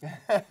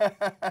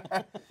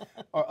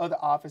 or other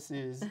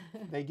offices,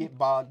 they get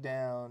bogged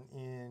down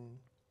in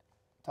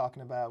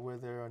talking about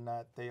whether or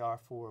not they are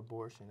for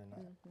abortion or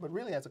not. But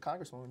really, as a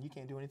congresswoman, you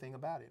can't do anything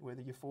about it,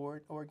 whether you're for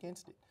it or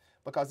against it,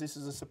 because this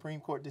is a Supreme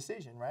Court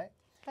decision, right?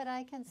 But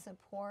I can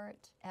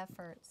support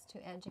efforts to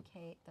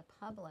educate the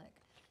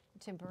public,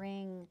 to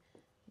bring,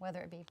 whether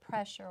it be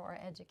pressure or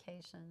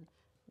education,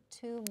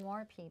 to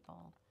more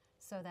people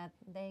so that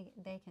they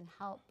can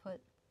help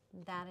put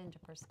that into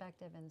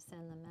perspective and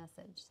send the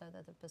message so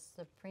that the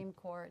Supreme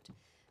Court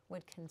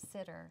would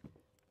consider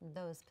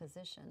those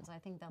positions. I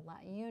think that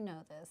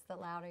the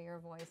louder your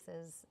voice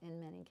is in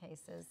many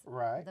cases,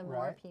 the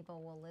more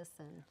people will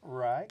listen.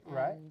 Right.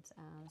 And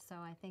so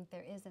I think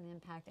there is an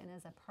impact. And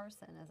as a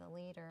person, as a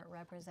leader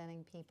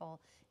representing people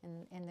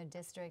in the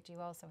district, you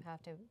also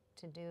have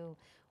to do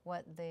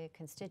what the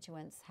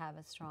constituents have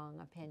a strong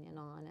opinion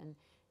on. And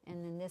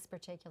in this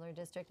particular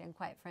district, and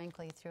quite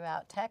frankly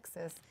throughout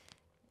Texas,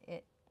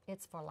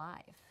 it's for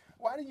life.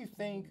 Why do you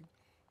think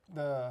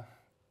the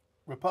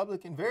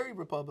very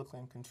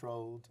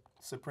Republican-controlled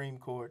Supreme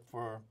Court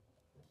for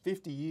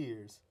 50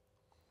 years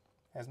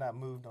has not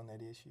moved on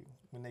that issue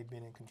when they've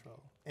been in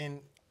control?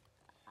 And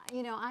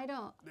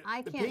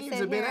I can't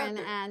sit here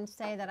and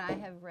say that I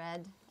have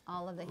read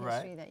all of the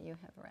history that you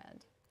have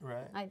read.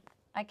 Right.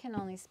 I can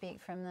only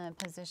speak from the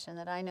position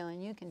that I know,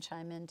 and you can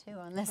chime in too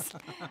on this.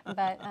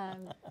 But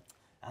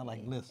I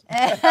like listening.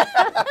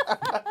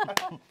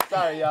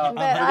 Sorry, y'all.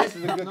 But this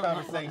is a good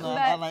conversation.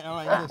 I like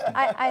listening.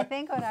 I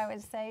think what I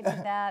would say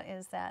to that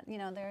is that,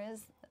 there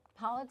is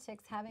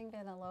politics. Having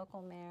been a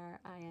local mayor,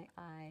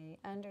 I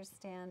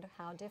understand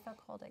how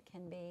difficult it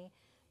can be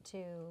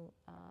to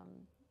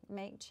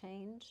make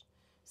change.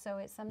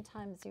 So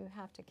sometimes you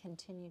have to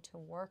continue to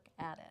work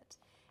at it.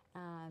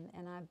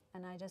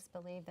 And I just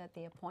believe that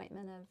the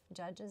appointment of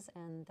judges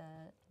and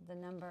the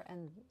number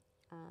and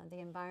the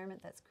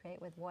environment that's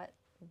created with what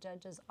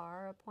judges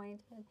are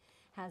appointed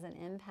has an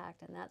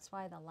impact, and that's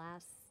why the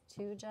last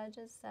 2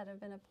 judges that have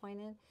been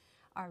appointed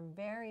are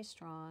very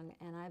strong,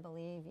 and I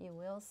believe you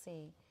will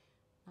see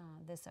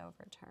this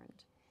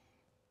overturned.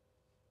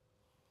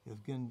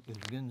 If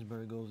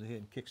Ginsburg goes ahead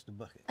and kicks the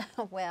bucket.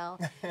 Well,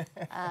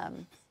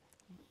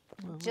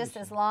 just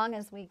as long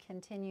as we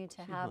continue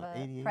to have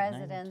a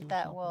president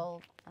that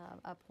will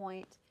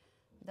appoint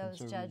those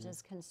Conservative.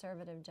 judges,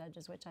 conservative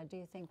judges, which I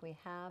do think we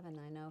have, and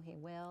I know he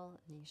will,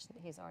 and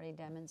he's already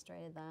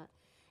demonstrated that.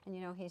 And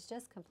you know, he's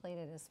just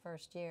completed his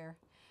first year.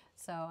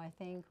 So I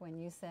think when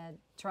you said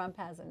Trump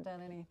hasn't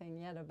done anything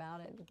yet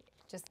about it,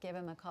 just give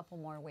him a couple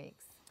more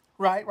weeks.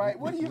 Right, right.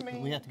 What do you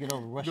mean? We have to get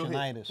over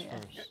Russianitis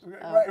first.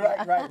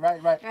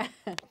 Right.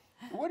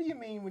 What do you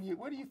mean when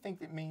what do you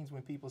think it means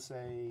when people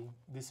say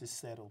this is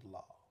settled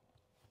law?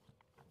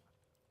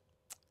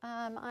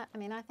 I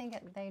mean, I think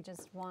they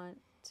just want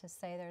to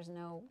say there's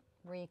no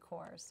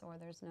recourse or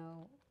there's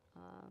no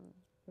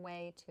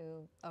way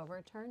to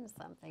overturn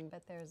something,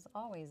 but there's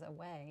always a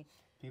way.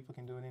 People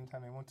can do it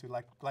anytime they want to.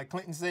 Like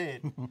Clinton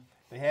said,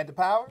 they had the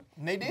power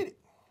and they did it.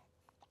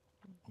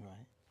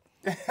 Right.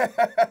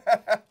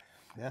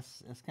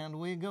 That's kind of the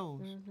way it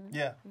goes.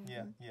 Yeah.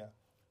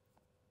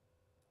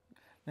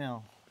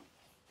 Now,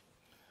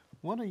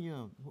 what are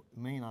your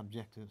main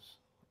objectives,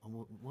 or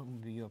what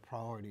would be your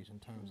priorities in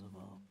terms of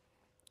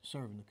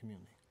serving the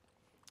community?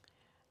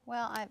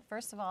 Well,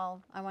 first of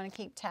all, I want to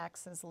keep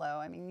taxes low.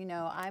 I mean, you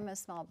know, I'm a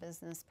small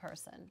business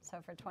person,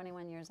 so for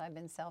 21 years I've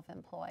been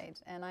self-employed,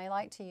 and I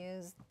like to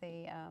use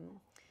the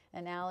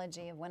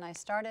analogy of when I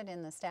started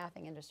in the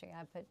staffing industry,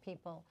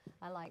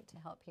 I like to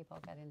help people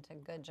get into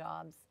good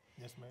jobs.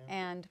 Yes, ma'am.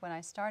 And when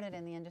I started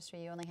in the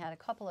industry, you only had a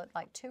couple of,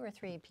 like 2 or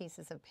 3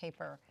 pieces of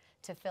paper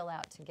to fill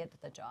out to get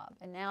the job.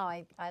 And now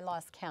I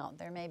lost count.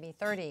 There may be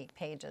 30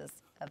 pages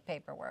of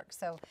paperwork.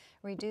 So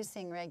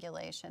reducing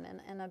regulation.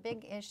 And a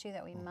big issue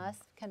that we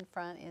must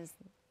confront is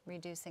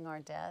reducing our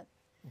debt.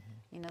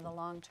 You know, the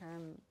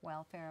long-term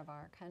welfare of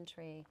our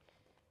country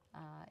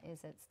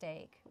is at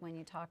stake. When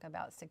you talk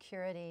about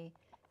security,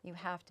 you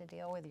have to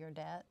deal with your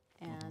debt.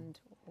 And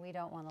we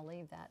don't want to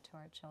leave that to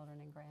our children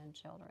and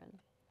grandchildren,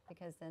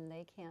 because then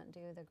they can't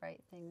do the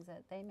great things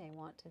that they may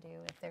want to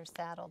do if they're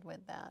saddled with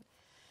that.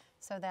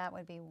 So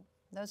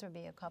those would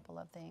be a couple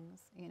of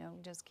things, you know,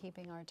 just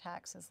keeping our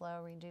taxes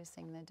low,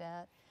 reducing the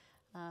debt.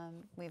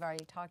 We've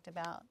already talked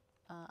about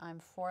I'm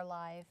for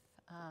life.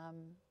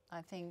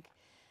 I think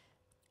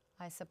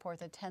I support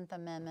the 10th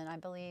Amendment. I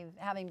believe,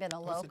 having been a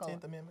What's local, the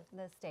 10th Amendment?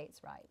 the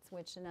states' rights,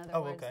 which in other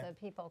words, okay. the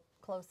people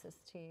closest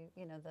to,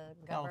 you know, the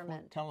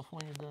government.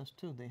 California does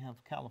too. They have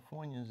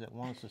Californians that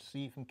want to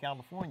secede from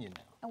California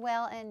now.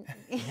 Well, and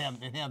They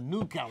have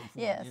new California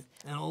Yes.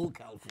 and old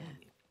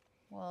California.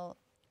 well,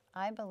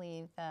 I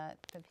believe that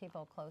the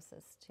people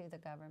closest to the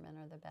government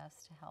are the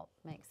best to help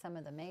make some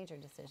of the major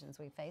decisions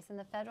we face, and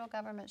the federal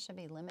government should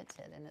be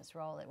limited in its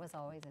role. It was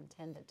always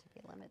intended to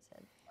be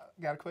limited.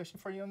 Got a question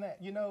for you on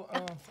that. You know,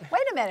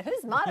 Wait a minute,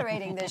 who's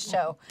moderating this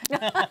show? he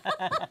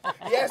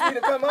asked me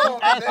to come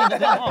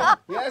on.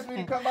 He asked me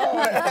to come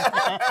on.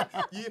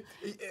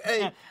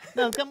 Hey,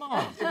 No, come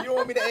on. if you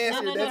want me to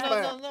answer, No, that's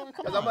fine. come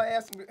Because I'm on. going to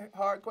ask some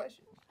hard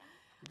questions.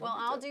 Well,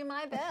 I'll do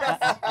my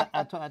best.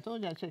 I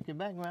told you I checked your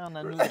background.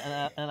 I knew,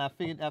 and I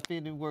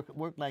figured it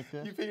worked like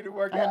this. You figured it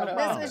worked I had out. no huh?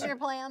 problem. This was your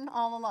plan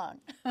all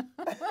along.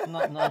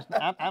 No,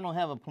 I don't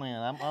have a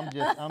plan.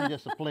 I'm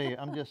just a player.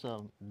 I'm just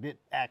a bit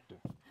actor.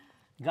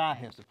 God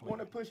has the I want plan.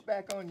 to push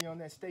back on you on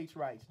that states'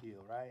 rights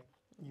deal, right?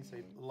 You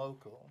say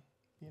local.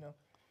 You know,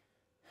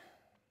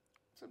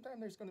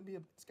 sometimes it's got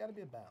to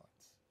be a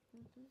balance.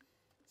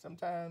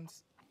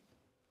 Sometimes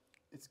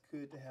it's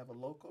good to have a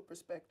local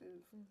perspective,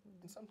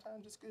 and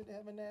sometimes it's good to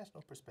have a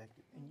national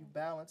perspective, and you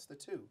balance the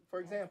two. For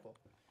example,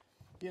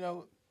 you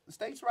know, the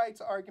states'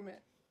 rights argument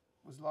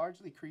was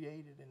largely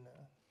created in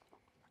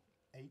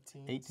the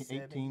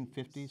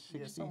 1850s,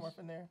 yeah, 60s. somewhere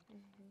from there,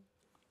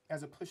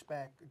 as a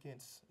pushback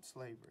against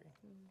slavery.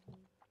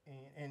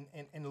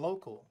 And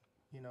local,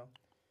 you know,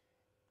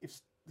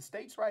 if the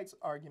states' rights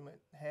argument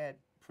had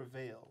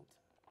prevailed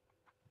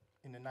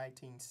in the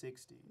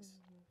 1960s,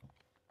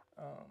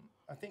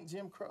 I think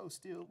Jim Crow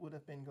still would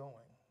have been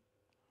going.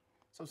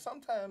 So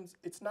sometimes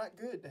it's not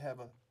good to have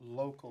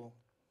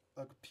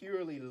a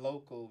purely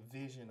local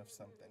vision of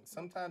something.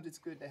 Sometimes it's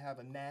good to have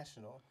a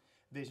national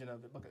vision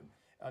of it,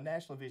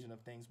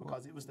 things,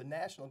 because it was the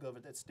national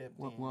government that stepped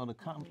in. Well, the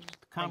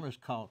Commerce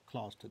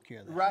Clause took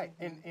care of that. Right,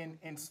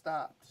 and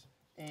stopped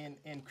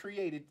and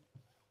created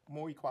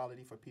more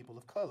equality for people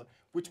of color,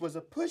 which was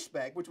a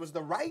pushback, which was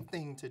the right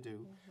thing to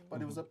do,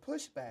 but it was a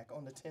pushback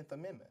on the 10th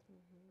Amendment.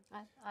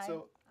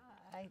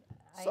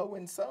 So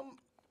in some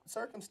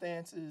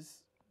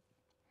circumstances,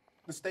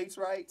 the states'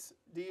 rights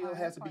deal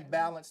has to be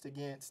balanced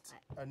against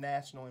a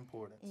national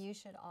importance. You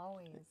should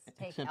always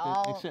take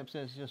Except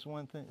there's just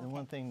one thing. The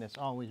one thing that's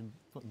always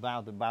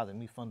bothered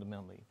me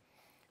fundamentally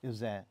is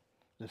that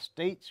the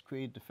states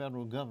create the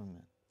federal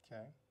government,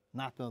 Okay.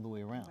 not the other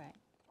way around. Right.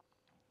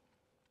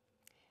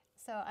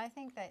 So I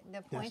think that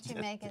the point you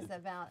make is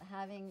about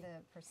having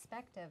the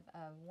perspective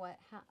of what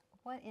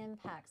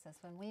impacts us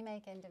when we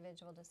make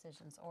individual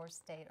decisions or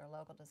state or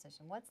local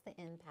decision. What's the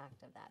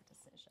impact of that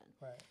decision?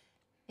 Right.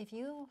 If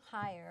you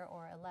hire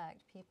or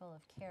elect people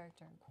of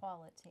character and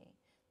quality,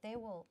 they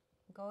will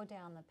go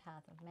down the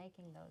path of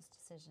making those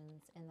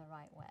decisions in the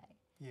right way.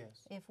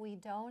 Yes. If we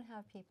don't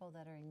have people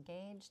that are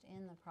engaged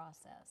in the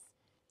process,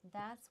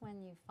 that's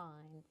when you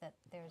find that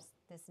there's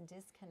this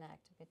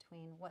disconnect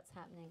between what's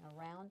happening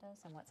around us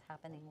and what's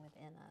happening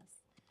within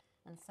us.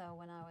 And so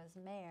when I was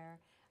mayor,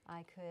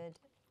 I could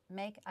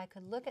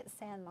look at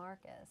San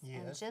Marcos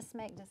and Yes. just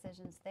make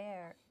decisions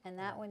there, and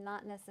that would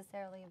not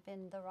necessarily have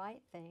been the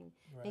right thing,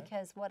 Right.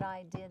 because what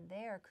I did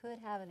there could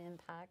have an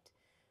impact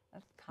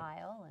of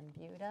Kyle and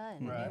Buda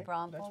and New Right.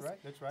 Braunfels.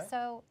 That's right.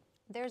 So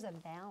there's a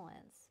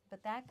balance,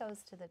 but that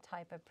goes to the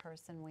type of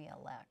person we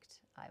elect,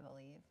 I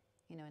believe,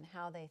 and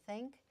how they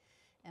think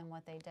and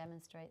what they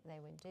demonstrate they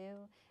would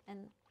do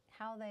and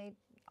how they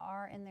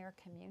are in their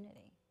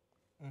community.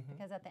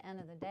 Because at the end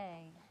of the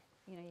day,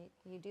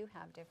 you do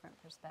have different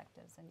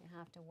perspectives, and you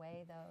have to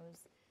weigh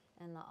those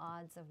and the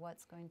odds of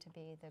what's going to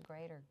be the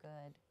greater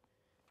good.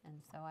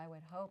 And so I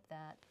would hope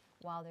that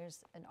while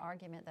there's an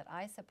argument that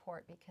I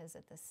support, because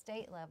at the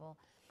state level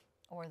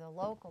or the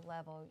local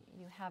level,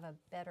 you have a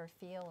better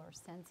feel or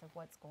sense of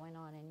what's going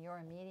on in your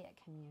immediate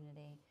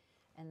community,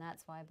 and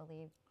that's why I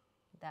believe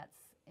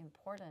that's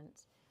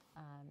important.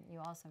 You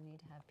also need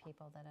to have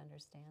people that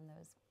understand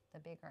the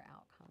bigger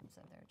outcomes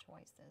of their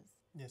choices.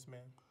 Yes,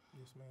 ma'am.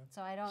 Yes, ma'am.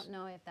 So I don't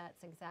know if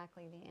that's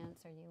exactly the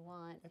answer you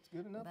want, That's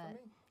good enough for but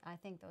me. I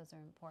think those are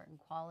important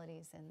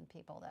qualities in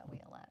people that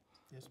we elect.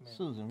 Yes, ma'am.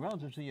 Susan,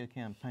 relative to your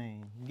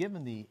campaign,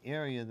 given the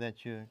area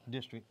that your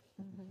district,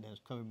 that's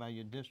covered by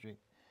your district,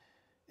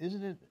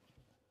 isn't it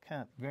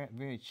kind of very,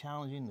 very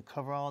challenging to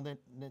cover all that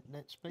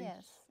space?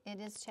 Yes, it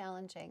is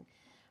challenging.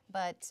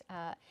 But,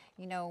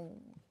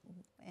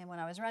 and when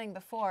I was running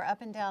before,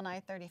 up and down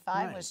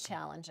I-35 was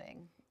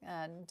challenging.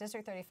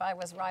 District 35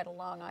 was right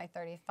along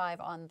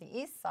I-35 on the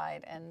east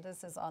side, and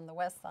this is on the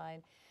west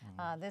side.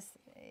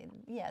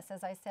 Yes,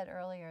 as I said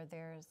earlier,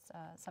 there's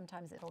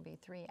sometimes it'll be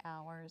 3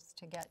 hours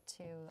to get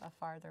to a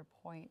farther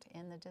point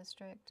in the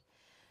district.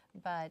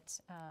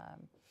 But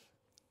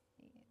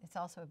it's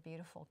also a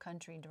beautiful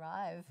country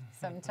drive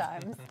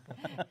sometimes.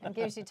 It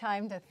gives you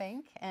time to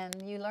think, and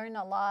you learn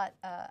a lot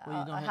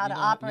how to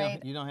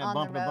operate you don't have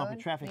on the bumper-to-bumper road.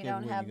 traffic You don't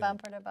everywhere have you go.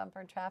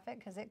 bumper-to-bumper traffic,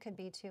 because it could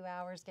be 2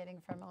 hours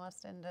getting from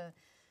Austin to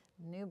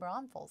New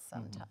Braunfels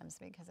sometimes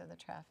because of the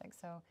traffic.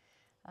 So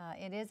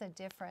it is a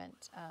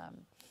different,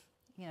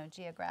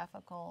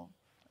 geographical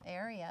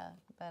area,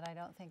 but I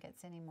don't think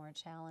it's any more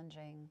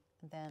challenging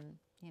than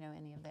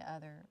any of the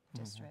other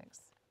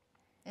districts.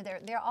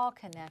 They're all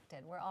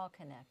connected. We're all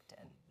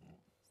connected.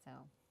 So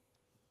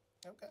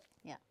Okay.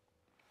 yeah.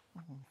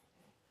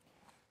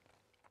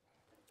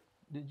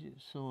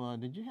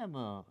 Did you have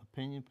a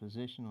opinion,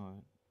 position,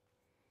 or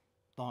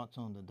thoughts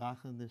on the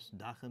this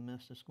DACA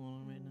mess that's going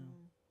on right now?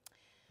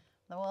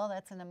 Well,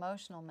 that's an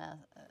emotional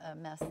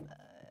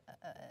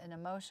an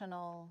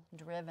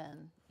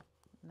emotional-driven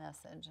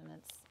message,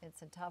 and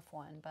it's a tough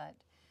one. But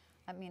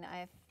I mean,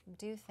 I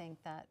do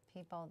think that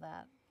people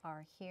that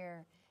are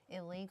here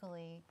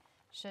illegally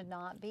should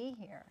not be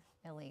here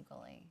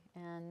illegally.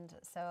 And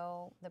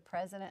so the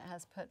president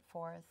has put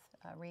forth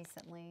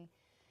recently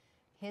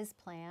his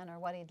plan, or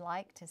what he'd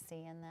like to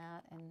see in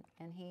that,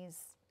 and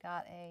he's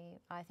got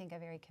I think a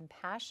very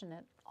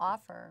compassionate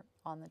offer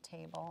on the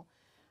table.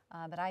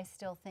 But I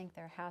still think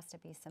there has to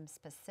be some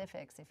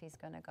specifics if he's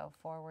going to go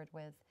forward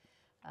with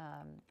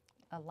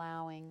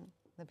allowing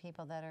the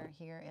people that are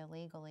here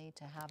illegally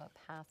to have a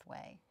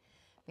pathway,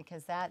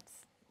 because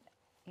that's,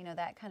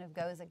 that kind of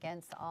goes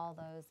against all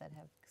those that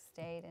have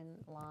stayed in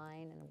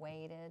line and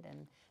waited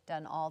and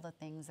done all the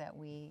things that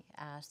we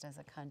asked as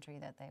a country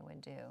that they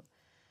would do.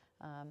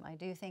 I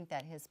do think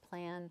that his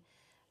plan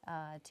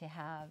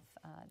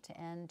to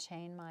end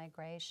chain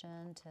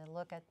migration, to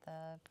look at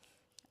the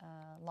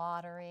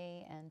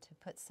lottery, and to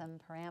put some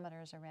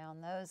parameters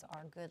around those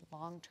are good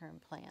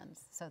long-term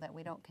plans, so that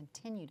we don't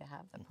continue to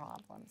have the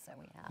problems that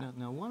we have.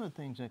 Now, one of the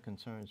things that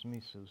concerns me,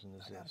 Susan,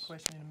 is I got a this,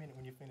 question in a minute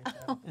when you finish.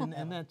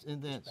 and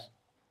that's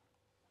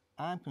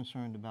I'm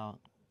concerned about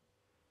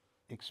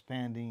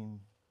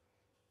expanding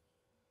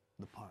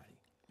the party,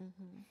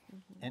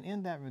 and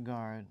in that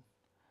regard,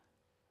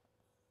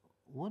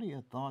 what are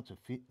your thoughts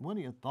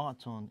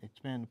on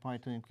expanding the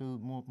party to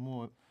include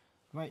more?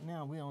 Right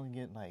now, we only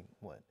get like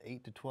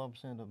 8 to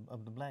 12%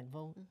 of the black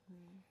vote,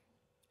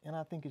 and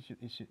I think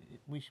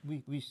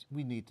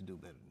we need to do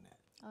better than that.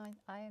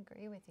 I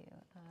agree with you.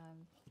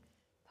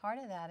 Part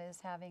of that is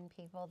having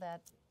people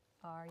that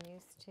are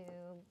used to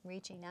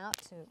reaching out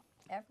to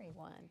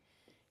everyone,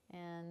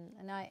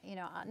 and I,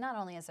 not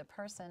only as a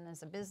person,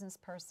 as a business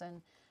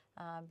person,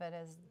 but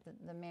as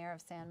the mayor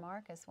of San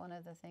Marcos, one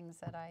of the things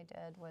that I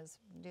did was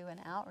do an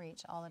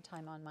outreach all the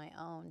time on my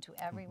own to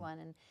everyone,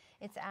 and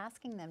it's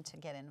asking them to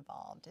get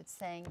involved. It's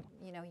saying,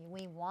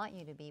 we want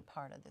you to be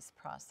part of this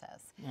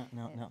process.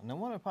 Now,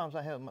 one of the problems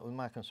I have with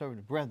my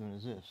conservative brethren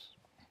is this.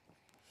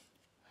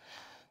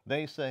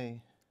 They say,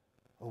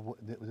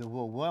 that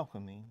we're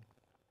welcoming.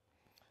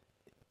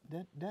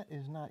 That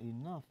is not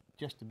enough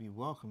just to be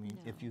welcoming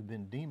if you've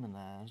been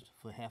demonized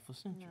for half a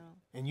century,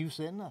 and you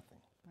said nothing.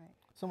 Right.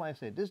 Somebody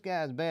said, this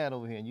guy's bad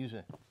over here, and you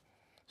say,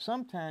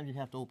 sometimes you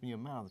have to open your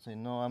mouth and say,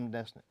 no,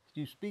 that's not.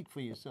 You speak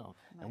for yourself.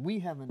 Right. And we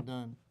haven't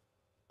done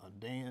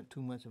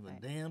too much of a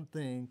damn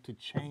thing to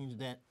change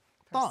that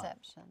thought.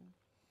 perception.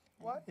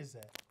 Why is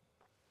that?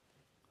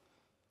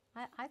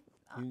 I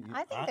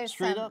I think there's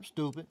straight some, up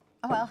stupid.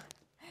 well,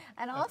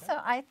 and also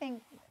I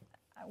think,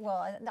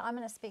 well, I'm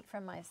going to speak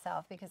from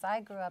myself because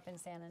I grew up in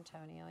San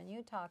Antonio, and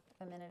you talked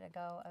a minute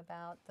ago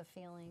about the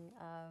feeling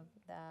of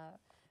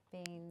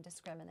being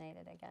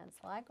discriminated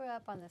against. Well, I grew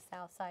up on the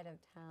south side of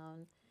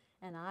town,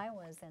 and I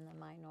was in the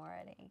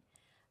minority,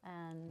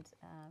 and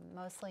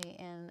mostly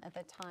at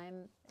the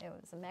time, it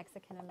was a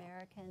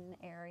Mexican-American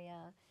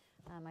area.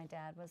 My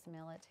dad was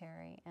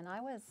military, and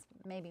I was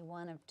maybe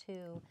one of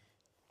two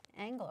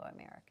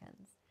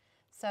Anglo-Americans.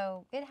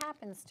 So it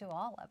happens to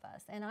all of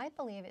us, and I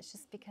believe it's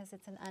just because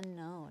it's an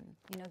unknown,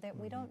 that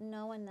we don't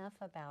know enough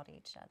about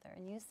each other.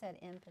 And you said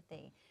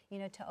empathy,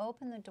 to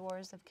open the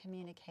doors of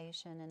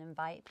communication and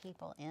invite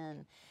people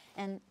in,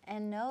 and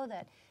know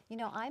that,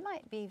 I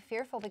might be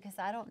fearful because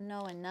I don't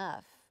know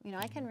enough.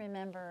 I can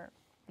remember,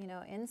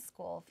 in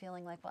school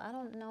feeling like, well, I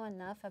don't know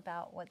enough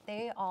about what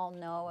they all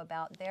know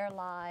about their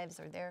lives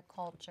or their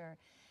culture.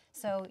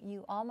 So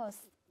you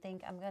almost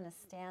think I'm going to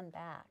stand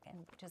back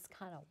and just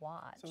kind of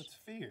watch. So it's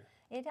fear.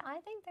 I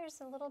think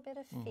there's a little bit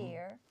of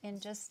fear in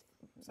just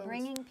So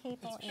bringing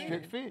people it's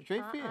in. fear.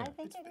 Straight fear. I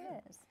think It's it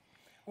fear. is.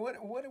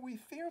 What are we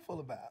fearful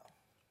about?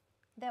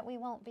 That we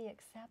won't be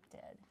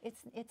accepted.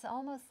 It's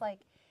almost like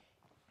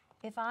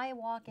if I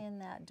walk in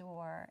that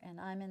door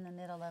and I'm in the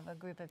middle of a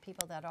group of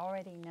people that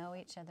already know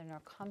each other and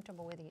are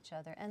comfortable with each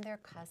other and their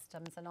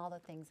customs and all the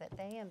things that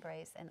they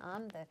embrace, and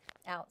I'm the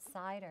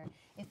outsider,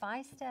 if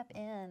I step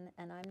in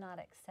and I'm not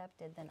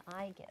accepted, then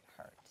I get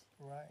hurt.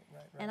 Right.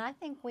 And I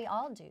think we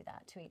all do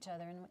that to each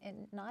other,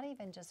 and not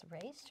even just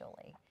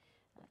racially,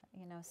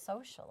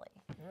 socially.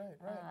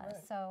 Right.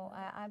 So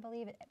I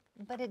believe it,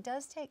 but it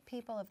does take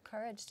people of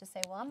courage to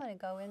say, well, I'm going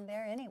to go in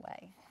there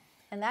anyway.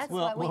 And that's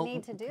what we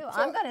need to do.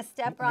 I'm going to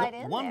step right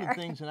in One there. of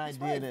the things that I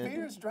did is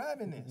Fear's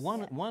driving this.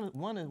 one of the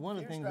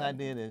Fear's things I driving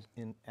did is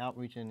in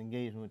outreach and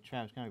engagement with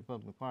Travis County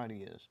Republican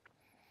Party is,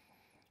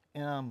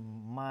 and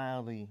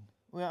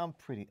I'm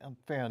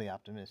fairly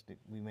optimistic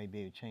we may be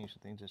able to change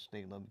some things at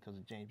state level because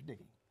of James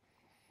Dickey.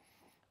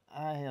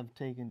 I have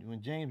taken,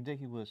 when James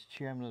Dickey was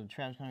chairman of the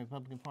Travis County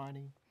Republican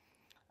Party,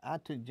 I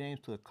took James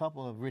to a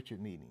couple of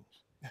Richard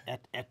meetings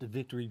at the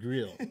Victory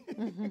Grill.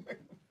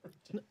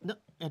 No,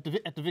 at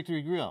the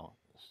Victory Grill,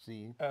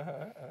 Steve.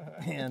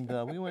 And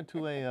we went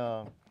to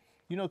a,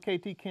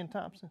 KT Ken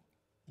Thompson?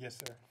 Yes,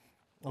 sir.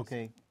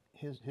 Okay,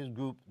 his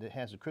group that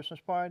has a Christmas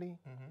party.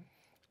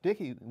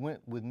 Dickie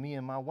went with me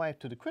and my wife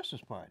to the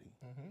Christmas party.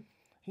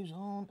 He was the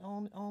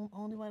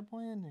only white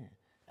boy in there,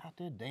 out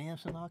there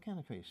dancing, all kind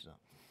of crazy stuff.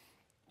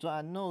 So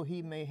I know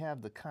he may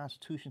have the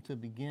constitution to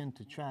begin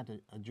to try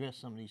to address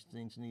some of these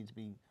things that need to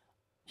be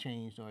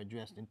changed or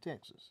addressed in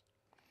Texas.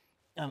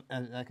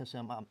 Like I said,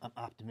 I'm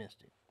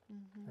optimistic.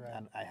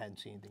 Right. I hadn't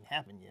seen anything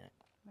happen yet.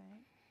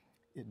 Right.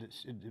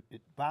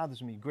 It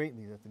bothers me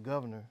greatly that the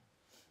governor,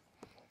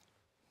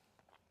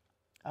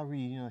 I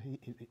read,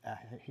 I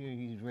hear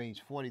he's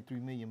raised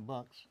 $43 million.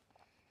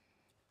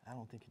 I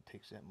don't think it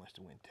takes that much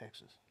to win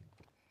Texas.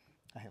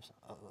 I have some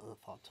other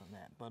thoughts on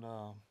that. But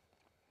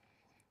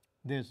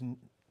there's,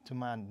 to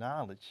my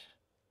knowledge,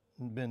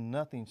 been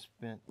nothing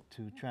spent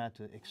to try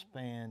to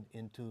expand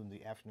into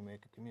the African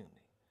American community.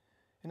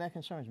 And that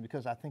concerns me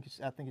because I think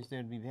it's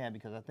there to be had,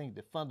 because I think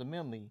that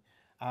fundamentally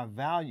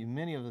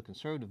many of the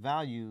conservative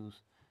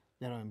values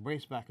that are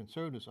embraced by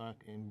conservatives are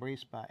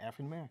embraced by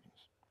African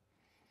Americans.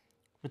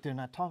 But they're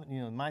not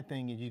talking, my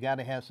thing is you got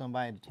to have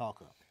somebody to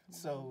talk up.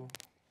 So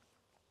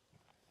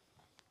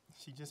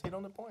she just hit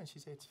on the point. She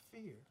said it's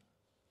fear.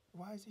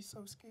 Why is he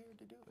so scared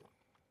to do it?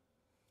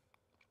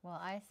 Well,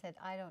 I said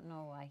I don't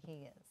know why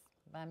he is.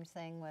 I'm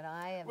saying what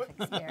I have Well,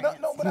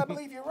 experienced. No, but I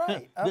believe you're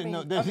right. I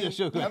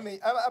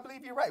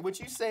believe you're right. What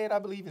you said, I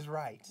believe is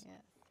right. Yeah.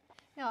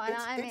 No,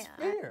 and It's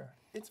fear.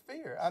 It's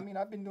fear. I mean,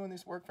 I've been doing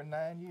this work for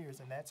 9 years,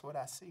 and that's what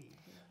I see.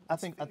 I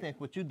think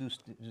what you do,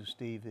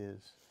 Steve,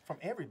 is From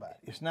everybody.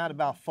 it's not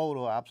about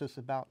photo ops. It's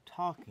about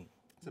talking.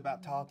 It's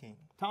about talking.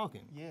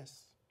 Talking.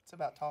 Yes, it's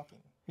about talking.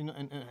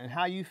 And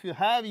how you feel.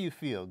 However you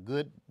feel,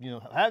 good.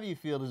 However you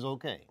feel is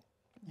okay.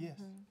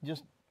 Yes.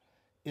 Just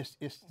it's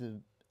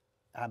the.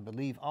 I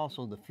believe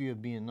also the fear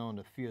of being known,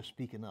 the fear of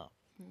speaking up.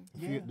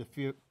 The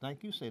fear,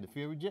 like you say, the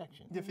fear of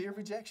rejection. The fear of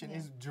rejection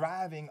is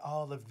driving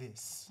all of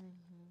this.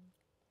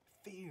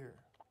 Fear.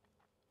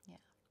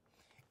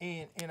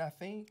 Yeah. And I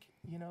think,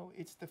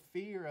 it's the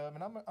fear of,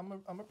 and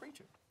I'm a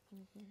preacher.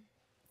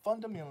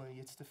 Fundamentally,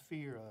 it's the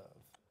fear of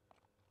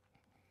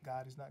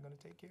God is not going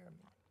to take care of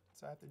me,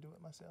 so I have to do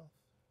it myself.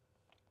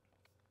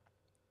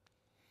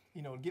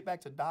 Get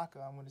back to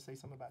DACA, I want to say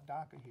something about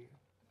DACA here.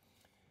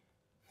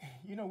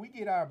 We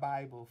get our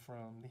Bible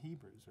from the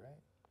Hebrews,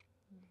 right?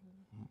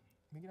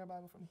 We get our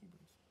Bible from the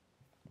Hebrews.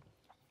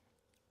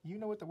 You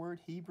know what the word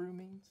Hebrew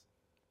means?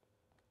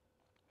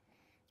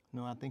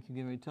 No, I think you're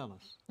getting ready to tell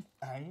us.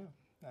 I am.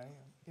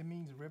 It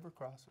means river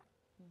crosser.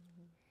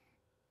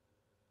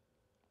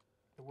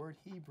 The word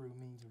Hebrew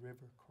means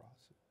river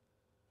crosser.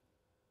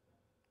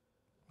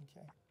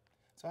 Okay?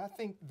 So I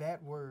think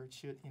that word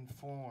should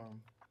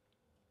inform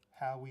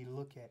how we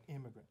look at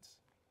immigrants.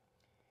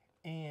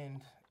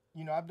 And,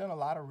 you know, I've done a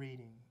lot of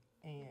reading,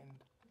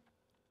 and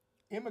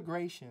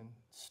immigration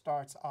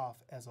starts off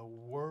as a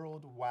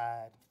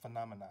worldwide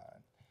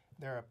phenomenon.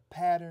 There are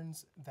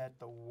patterns that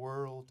the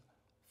world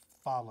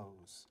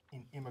follows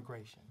in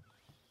immigration.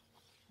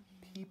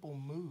 People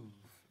move.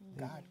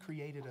 God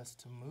created us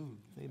to move.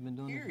 They've been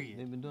doing period.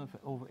 They've been doing it for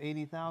over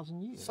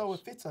 80,000 years. So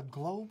if it's a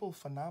global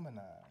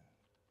phenomenon,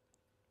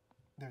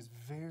 there's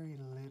very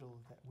little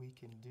that we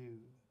can do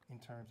in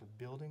terms of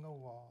building a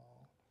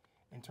wall,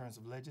 in terms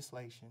of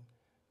legislation,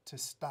 to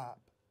stop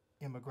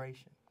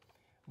immigration.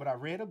 But I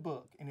read a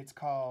book, and it's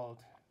called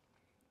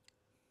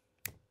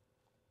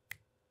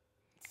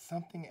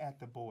Something at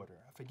the Border.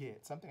 I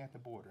forget, Something at the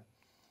Border.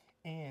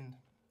 And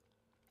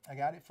I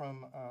got it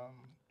from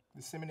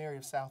the Seminary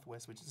of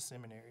Southwest, which is a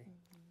seminary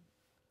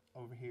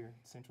over here in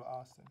Central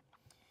Austin.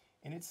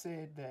 And it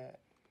said that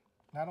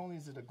not only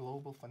is it a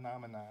global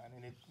phenomenon,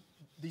 and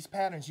these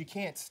patterns you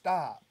can't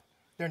stop.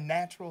 They're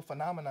natural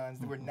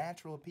phenomenons. We're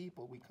natural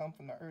people. We come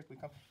from the earth.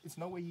 It's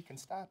no way you can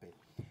stop it.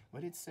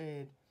 But it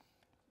said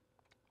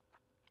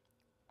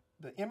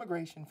the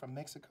immigration from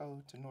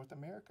Mexico to North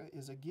America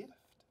is a gift.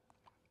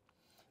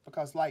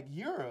 Because like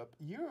Europe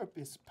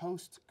is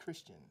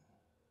post-Christian.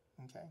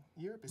 Okay?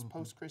 Europe is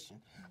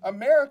post-Christian.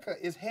 America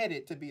is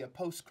headed to be a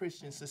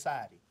post-Christian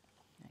society.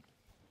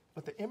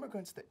 But the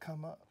immigrants that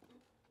come up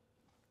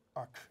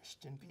are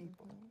Christian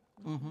people.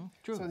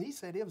 True. So he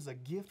said it was a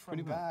gift from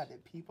Pretty much. God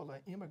that people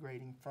are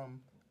immigrating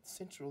from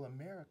Central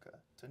America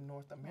to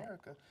North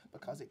America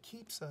because it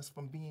keeps us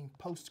from being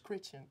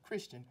post-Christian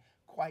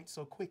quite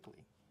so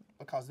quickly,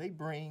 because they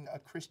bring a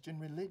Christian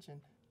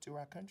religion to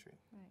our country.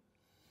 Right.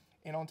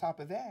 And on top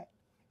of that,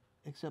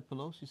 Except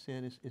Pelosi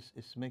said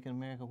it's making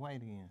America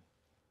white again.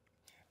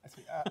 I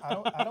see,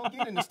 I don't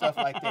get into stuff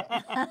like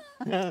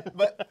that.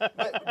 but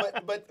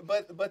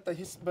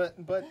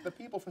the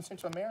people from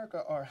Central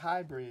America are a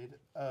hybrid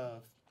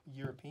of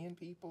European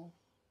people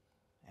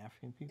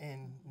African people.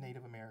 and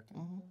Native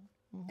American,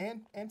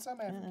 and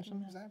some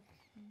Africans.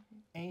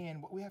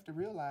 And what we have to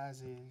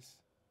realize is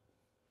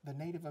the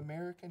Native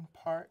American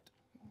part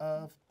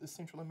of the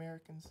Central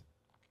Americans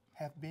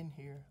have been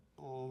here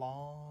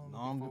long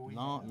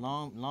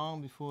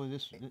before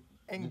this.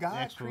 and this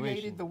God exploration.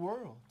 created the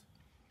world.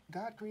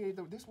 God created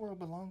this world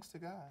belongs to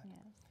God.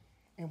 Yes.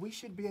 And we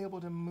should be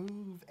able to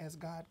move as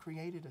God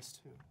created us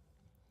to.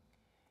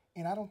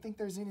 And I don't think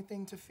there's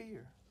anything to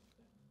fear.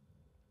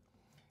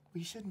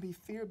 We shouldn't be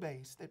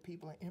fear-based that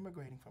people are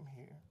immigrating from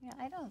here. Yeah,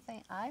 I don't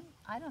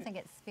think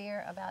it's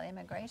fear about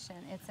immigration.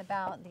 It's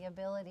about the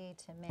ability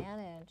to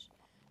manage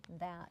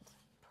that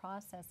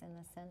process in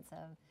the sense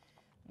of,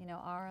 you know,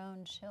 our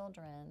own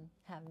children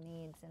have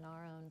needs in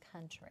our own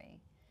country,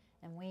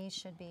 and we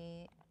should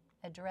be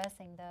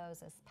addressing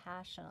those as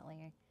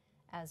passionately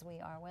as we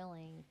are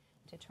willing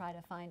to try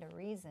to find a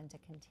reason to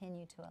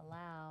continue to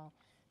allow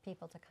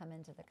people to come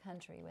into the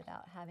country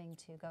without having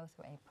to go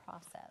through a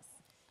process.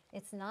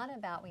 It's not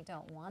about we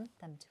don't want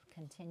them to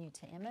continue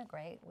to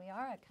immigrate. We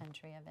are a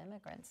country of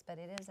immigrants, but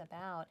it is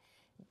about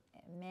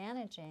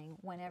managing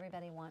when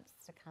everybody wants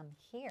to come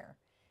here.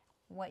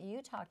 What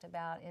you talked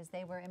about is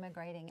they were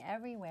immigrating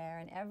everywhere,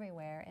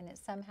 and it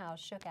somehow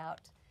shook out.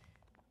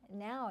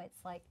 Now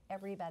it's like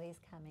everybody's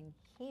coming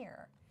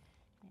here,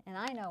 and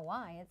I know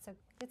why.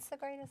 It's the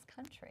greatest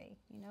country.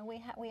 You know,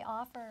 we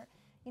offer.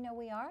 You know,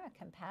 we are a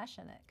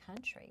compassionate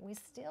country. We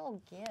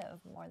still give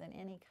more than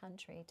any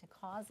country to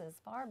causes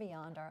far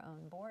beyond our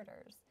own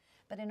borders.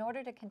 But in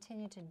order to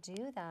continue to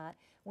do that,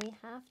 we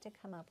have to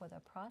come up with a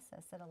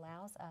process that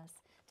allows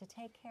us to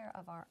take care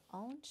of our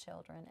own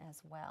children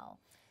as well.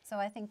 So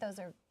I think those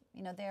are,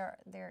 you know, there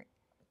are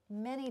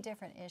many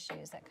different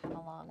issues that come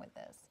along with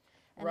this.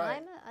 And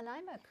Right.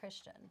 I'm a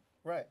Christian,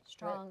 Right.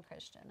 strong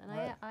Christian, and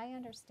Right. I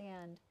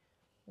understand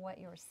what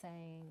you're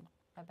saying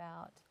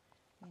about,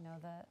 you know,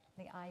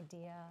 the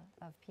idea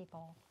of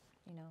people,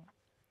 you know,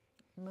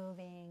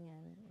 moving,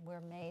 and we're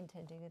made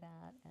to do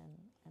that,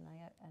 and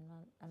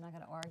I'm not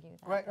going to argue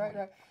that. Right.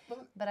 point.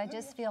 But But I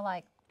just feel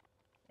like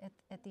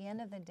at the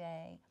end of the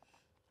day,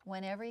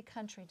 when every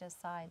country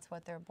decides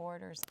what their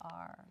borders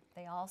are,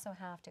 they also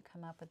have to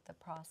come up with the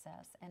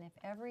process. And if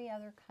every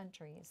other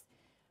country's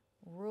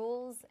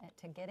rules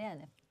to get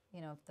in,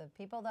 if the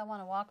people that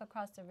want to walk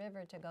across the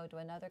river to go to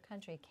another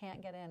country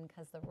can't get in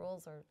because the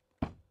rules are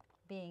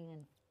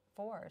being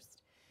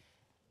enforced,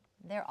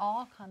 they're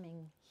all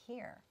coming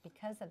here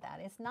because of that.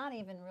 It's not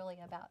even really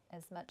about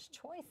as much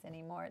choice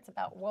anymore. It's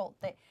about, well,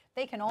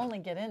 they can only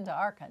get into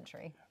our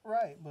country.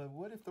 Right, but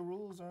what if the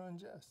rules are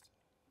unjust?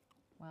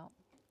 Well,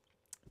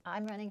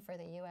 I'm running for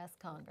the U.S.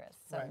 Congress,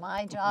 so Right.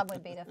 my job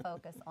would be to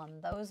focus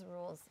on those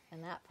rules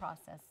and that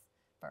process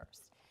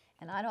first.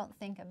 And I don't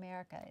think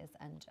America is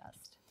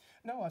unjust.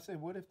 No, I said,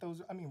 what if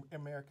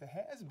America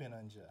has been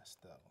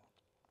unjust, though.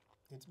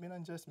 It's been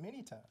unjust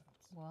many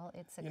times. Well,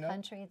 it's a You know?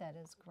 country that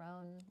has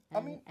grown I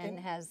and mean,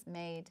 has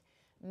made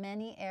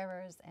many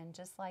errors, and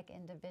just like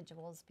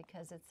individuals,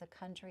 because it's a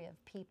country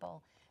of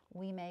people,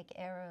 we make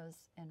arrows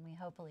and we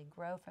hopefully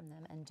grow from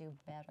them and do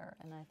better.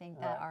 And I think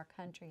that our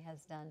country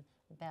has done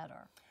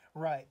better.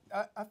 Right.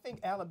 I think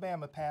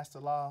Alabama passed a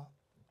law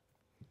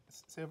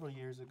several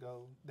years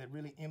ago that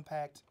really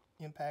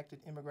impacted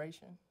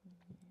immigration.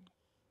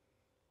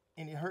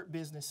 And it hurt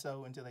business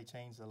so until they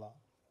changed the law.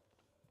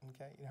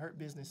 Okay? It hurt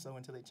business so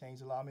until they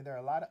changed the law. I mean, there are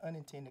a lot of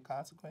unintended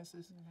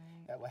consequences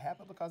that will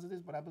happen because of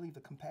this, but I believe the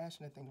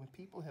compassionate thing, when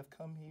people have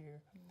come here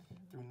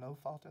through no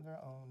fault of their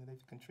own, and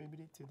they've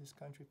contributed to this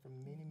country for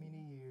many,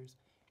 many years,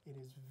 it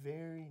is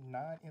very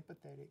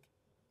non-empathetic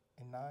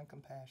and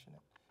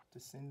non-compassionate to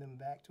send them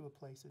back to a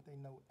place that they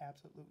know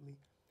absolutely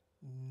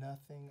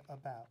nothing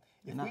about.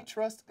 If we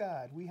trust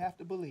God, we have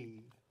to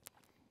believe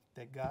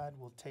that God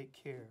will take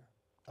care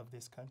of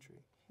this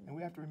country. And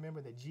we have to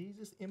remember that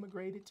Jesus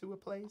immigrated to a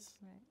place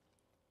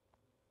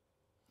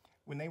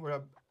when they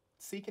were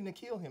seeking to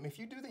kill him. If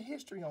you do the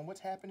history on what's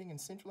happening in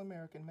Central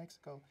America and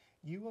Mexico,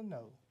 you will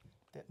know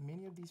that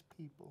many of these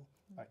people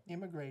are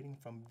immigrating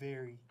from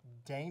very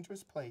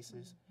dangerous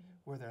places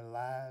where their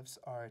lives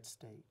are at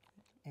stake.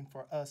 And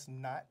for us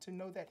not to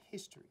know that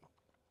history,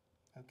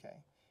 okay,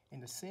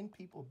 and to send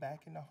people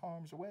back into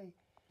harm's way,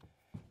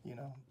 you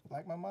know,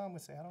 like my mom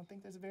would say, I don't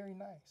think that's very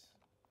nice.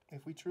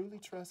 If we truly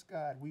trust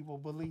God, we will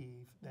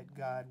believe that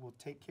God will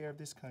take care of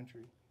this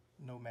country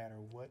no matter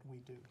what we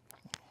do.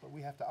 But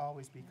we have to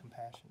always be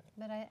compassionate.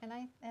 But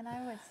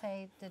I would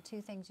say the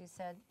two things you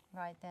said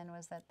right then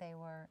was that they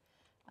were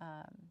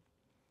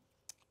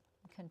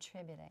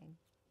contributing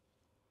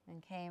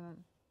and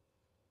came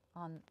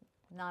on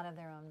not of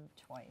their own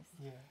choice.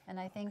 Yeah. And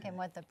I think in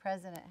what the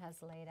president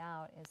has laid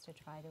out is to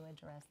try to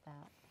address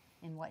that.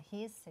 In what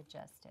he's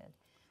suggested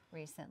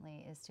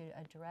recently is to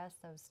address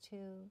those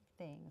two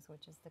things,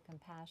 which is the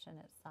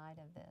compassionate side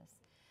of this.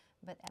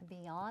 But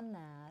beyond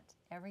that,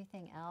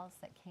 everything else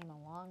that came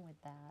along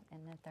with that,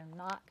 and that they're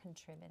not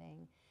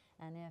contributing,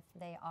 and if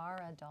they are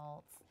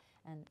adults,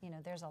 and you know,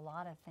 there's a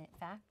lot of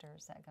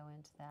factors that go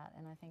into that,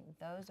 and I think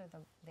those are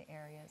the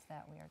areas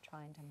that we are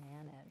trying to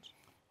manage.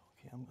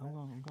 Okay, I'm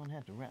going to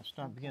have to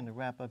begin to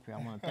wrap up here.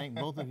 I want to thank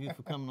both of you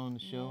for coming on the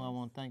show. I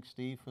want to thank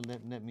Steve for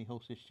letting me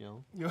host this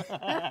show.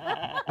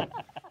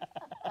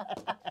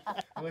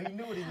 Well, he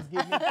knew what he was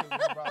getting into when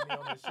he brought me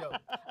on the show.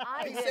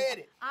 He said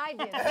it. I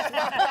did.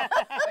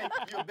 Hey,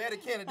 you're a better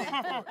candidate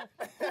for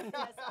it.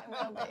 Yes, I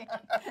will be.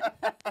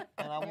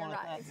 And I You're want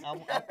right.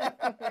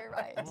 You're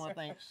right. I want to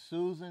thank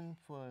Susan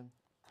for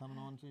coming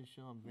on to the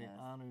show. I'm very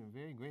honored and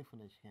very grateful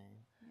that she came.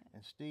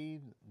 And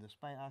Steve,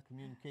 despite our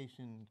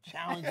communication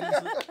challenges,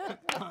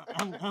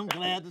 I'm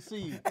glad to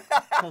see you.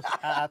 Because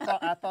I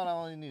thought I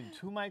only needed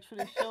 2 mics for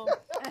this show,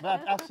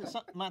 but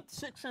my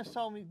sixth sense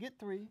told me get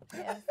 3.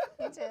 Yes,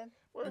 you did.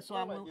 And so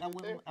I went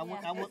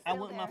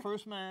with my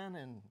first man,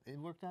 and it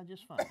worked out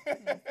just fine.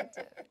 Yes, you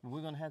did.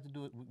 We're going to have to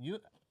do it.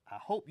 I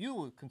hope you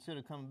would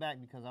consider coming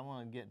back because I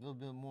want to get a little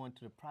bit more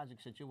into the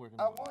projects that you're working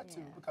on. I want to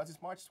because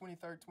it's March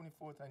 23rd,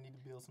 24th. I need to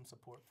build some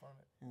support from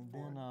it. And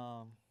then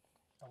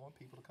I want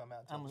people to come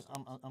out. I'm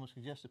going to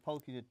suggest to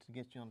Pokey to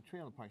get you on the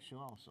Trailer Park Show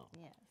also.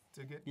 Yes.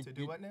 To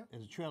do what now?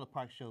 It's a Trailer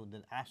Park Show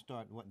that I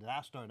started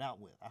out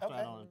with. I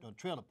started on a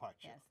Trailer Park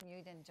Show. Yes,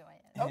 you'd enjoy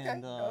it. Okay.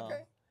 And,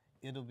 Okay.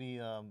 It'll be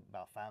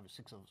about 5 or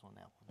 6 of us on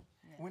that one.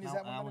 When is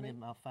that one I going will to get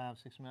be? about 5 or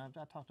 6 minutes.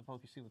 I talk to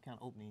Pokey, see what kind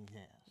of opening he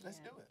has. Let's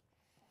do it.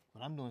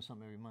 But I'm doing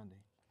something every Monday.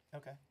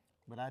 Okay.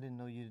 But I didn't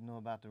know you didn't know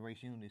about the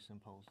Race Unity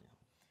Symposium.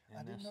 And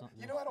I didn't know. something-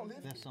 You know, I don't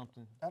live That's here.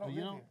 something. I don't you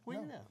live know, here. Where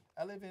No. you live?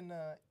 I live in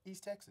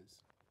East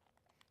Texas.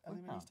 I live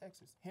in part? East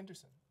Texas.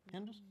 Henderson.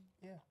 Henderson?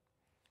 Yeah.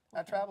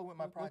 I travel with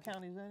my What project.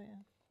 county is that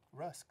in?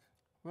 Rusk.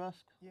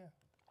 Rusk? Yeah.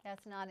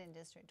 That's not in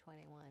District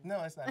 21.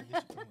 No, it's not a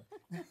district.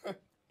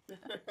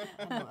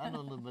 I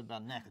know a little bit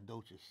about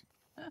Nacogdoches.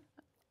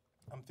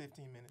 I'm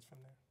 15 minutes from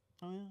there.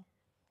 Oh, yeah?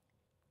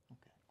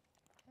 Okay.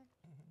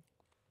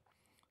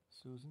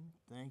 Susan,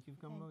 thank you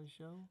for coming on the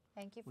show.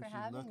 Thank you for Wish you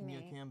luck having in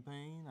your me.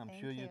 campaign. I'm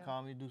Thank sure you'll you.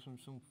 call me to do some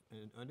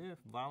are there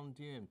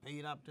volunteer and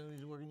paid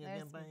opportunities to work in your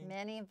There's campaign?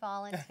 many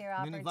volunteer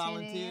Many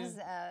opportunities. volunteers.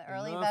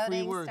 Early love free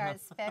voting work, huh?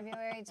 starts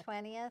February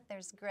 20th.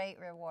 There's great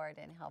reward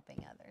in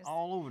helping others.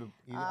 All over the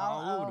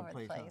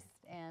place.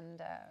 Huh?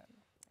 And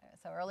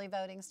so early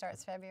voting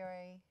starts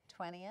February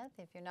 20th.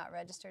 If you're not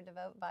registered to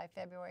vote by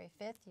February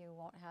 5th, you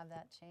won't have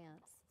that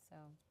chance. So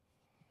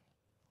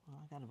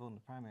Well, I got to vote in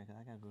the primary because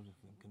I got to go to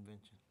the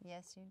convention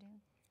yes, you do.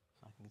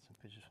 so I can get some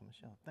pictures from the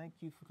show.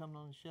 Thank you for coming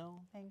on the show.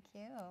 Thank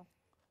you.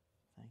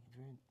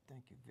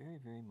 Thank you very,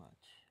 very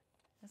much.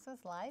 This was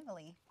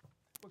lively.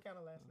 What kind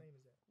of last name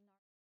is that?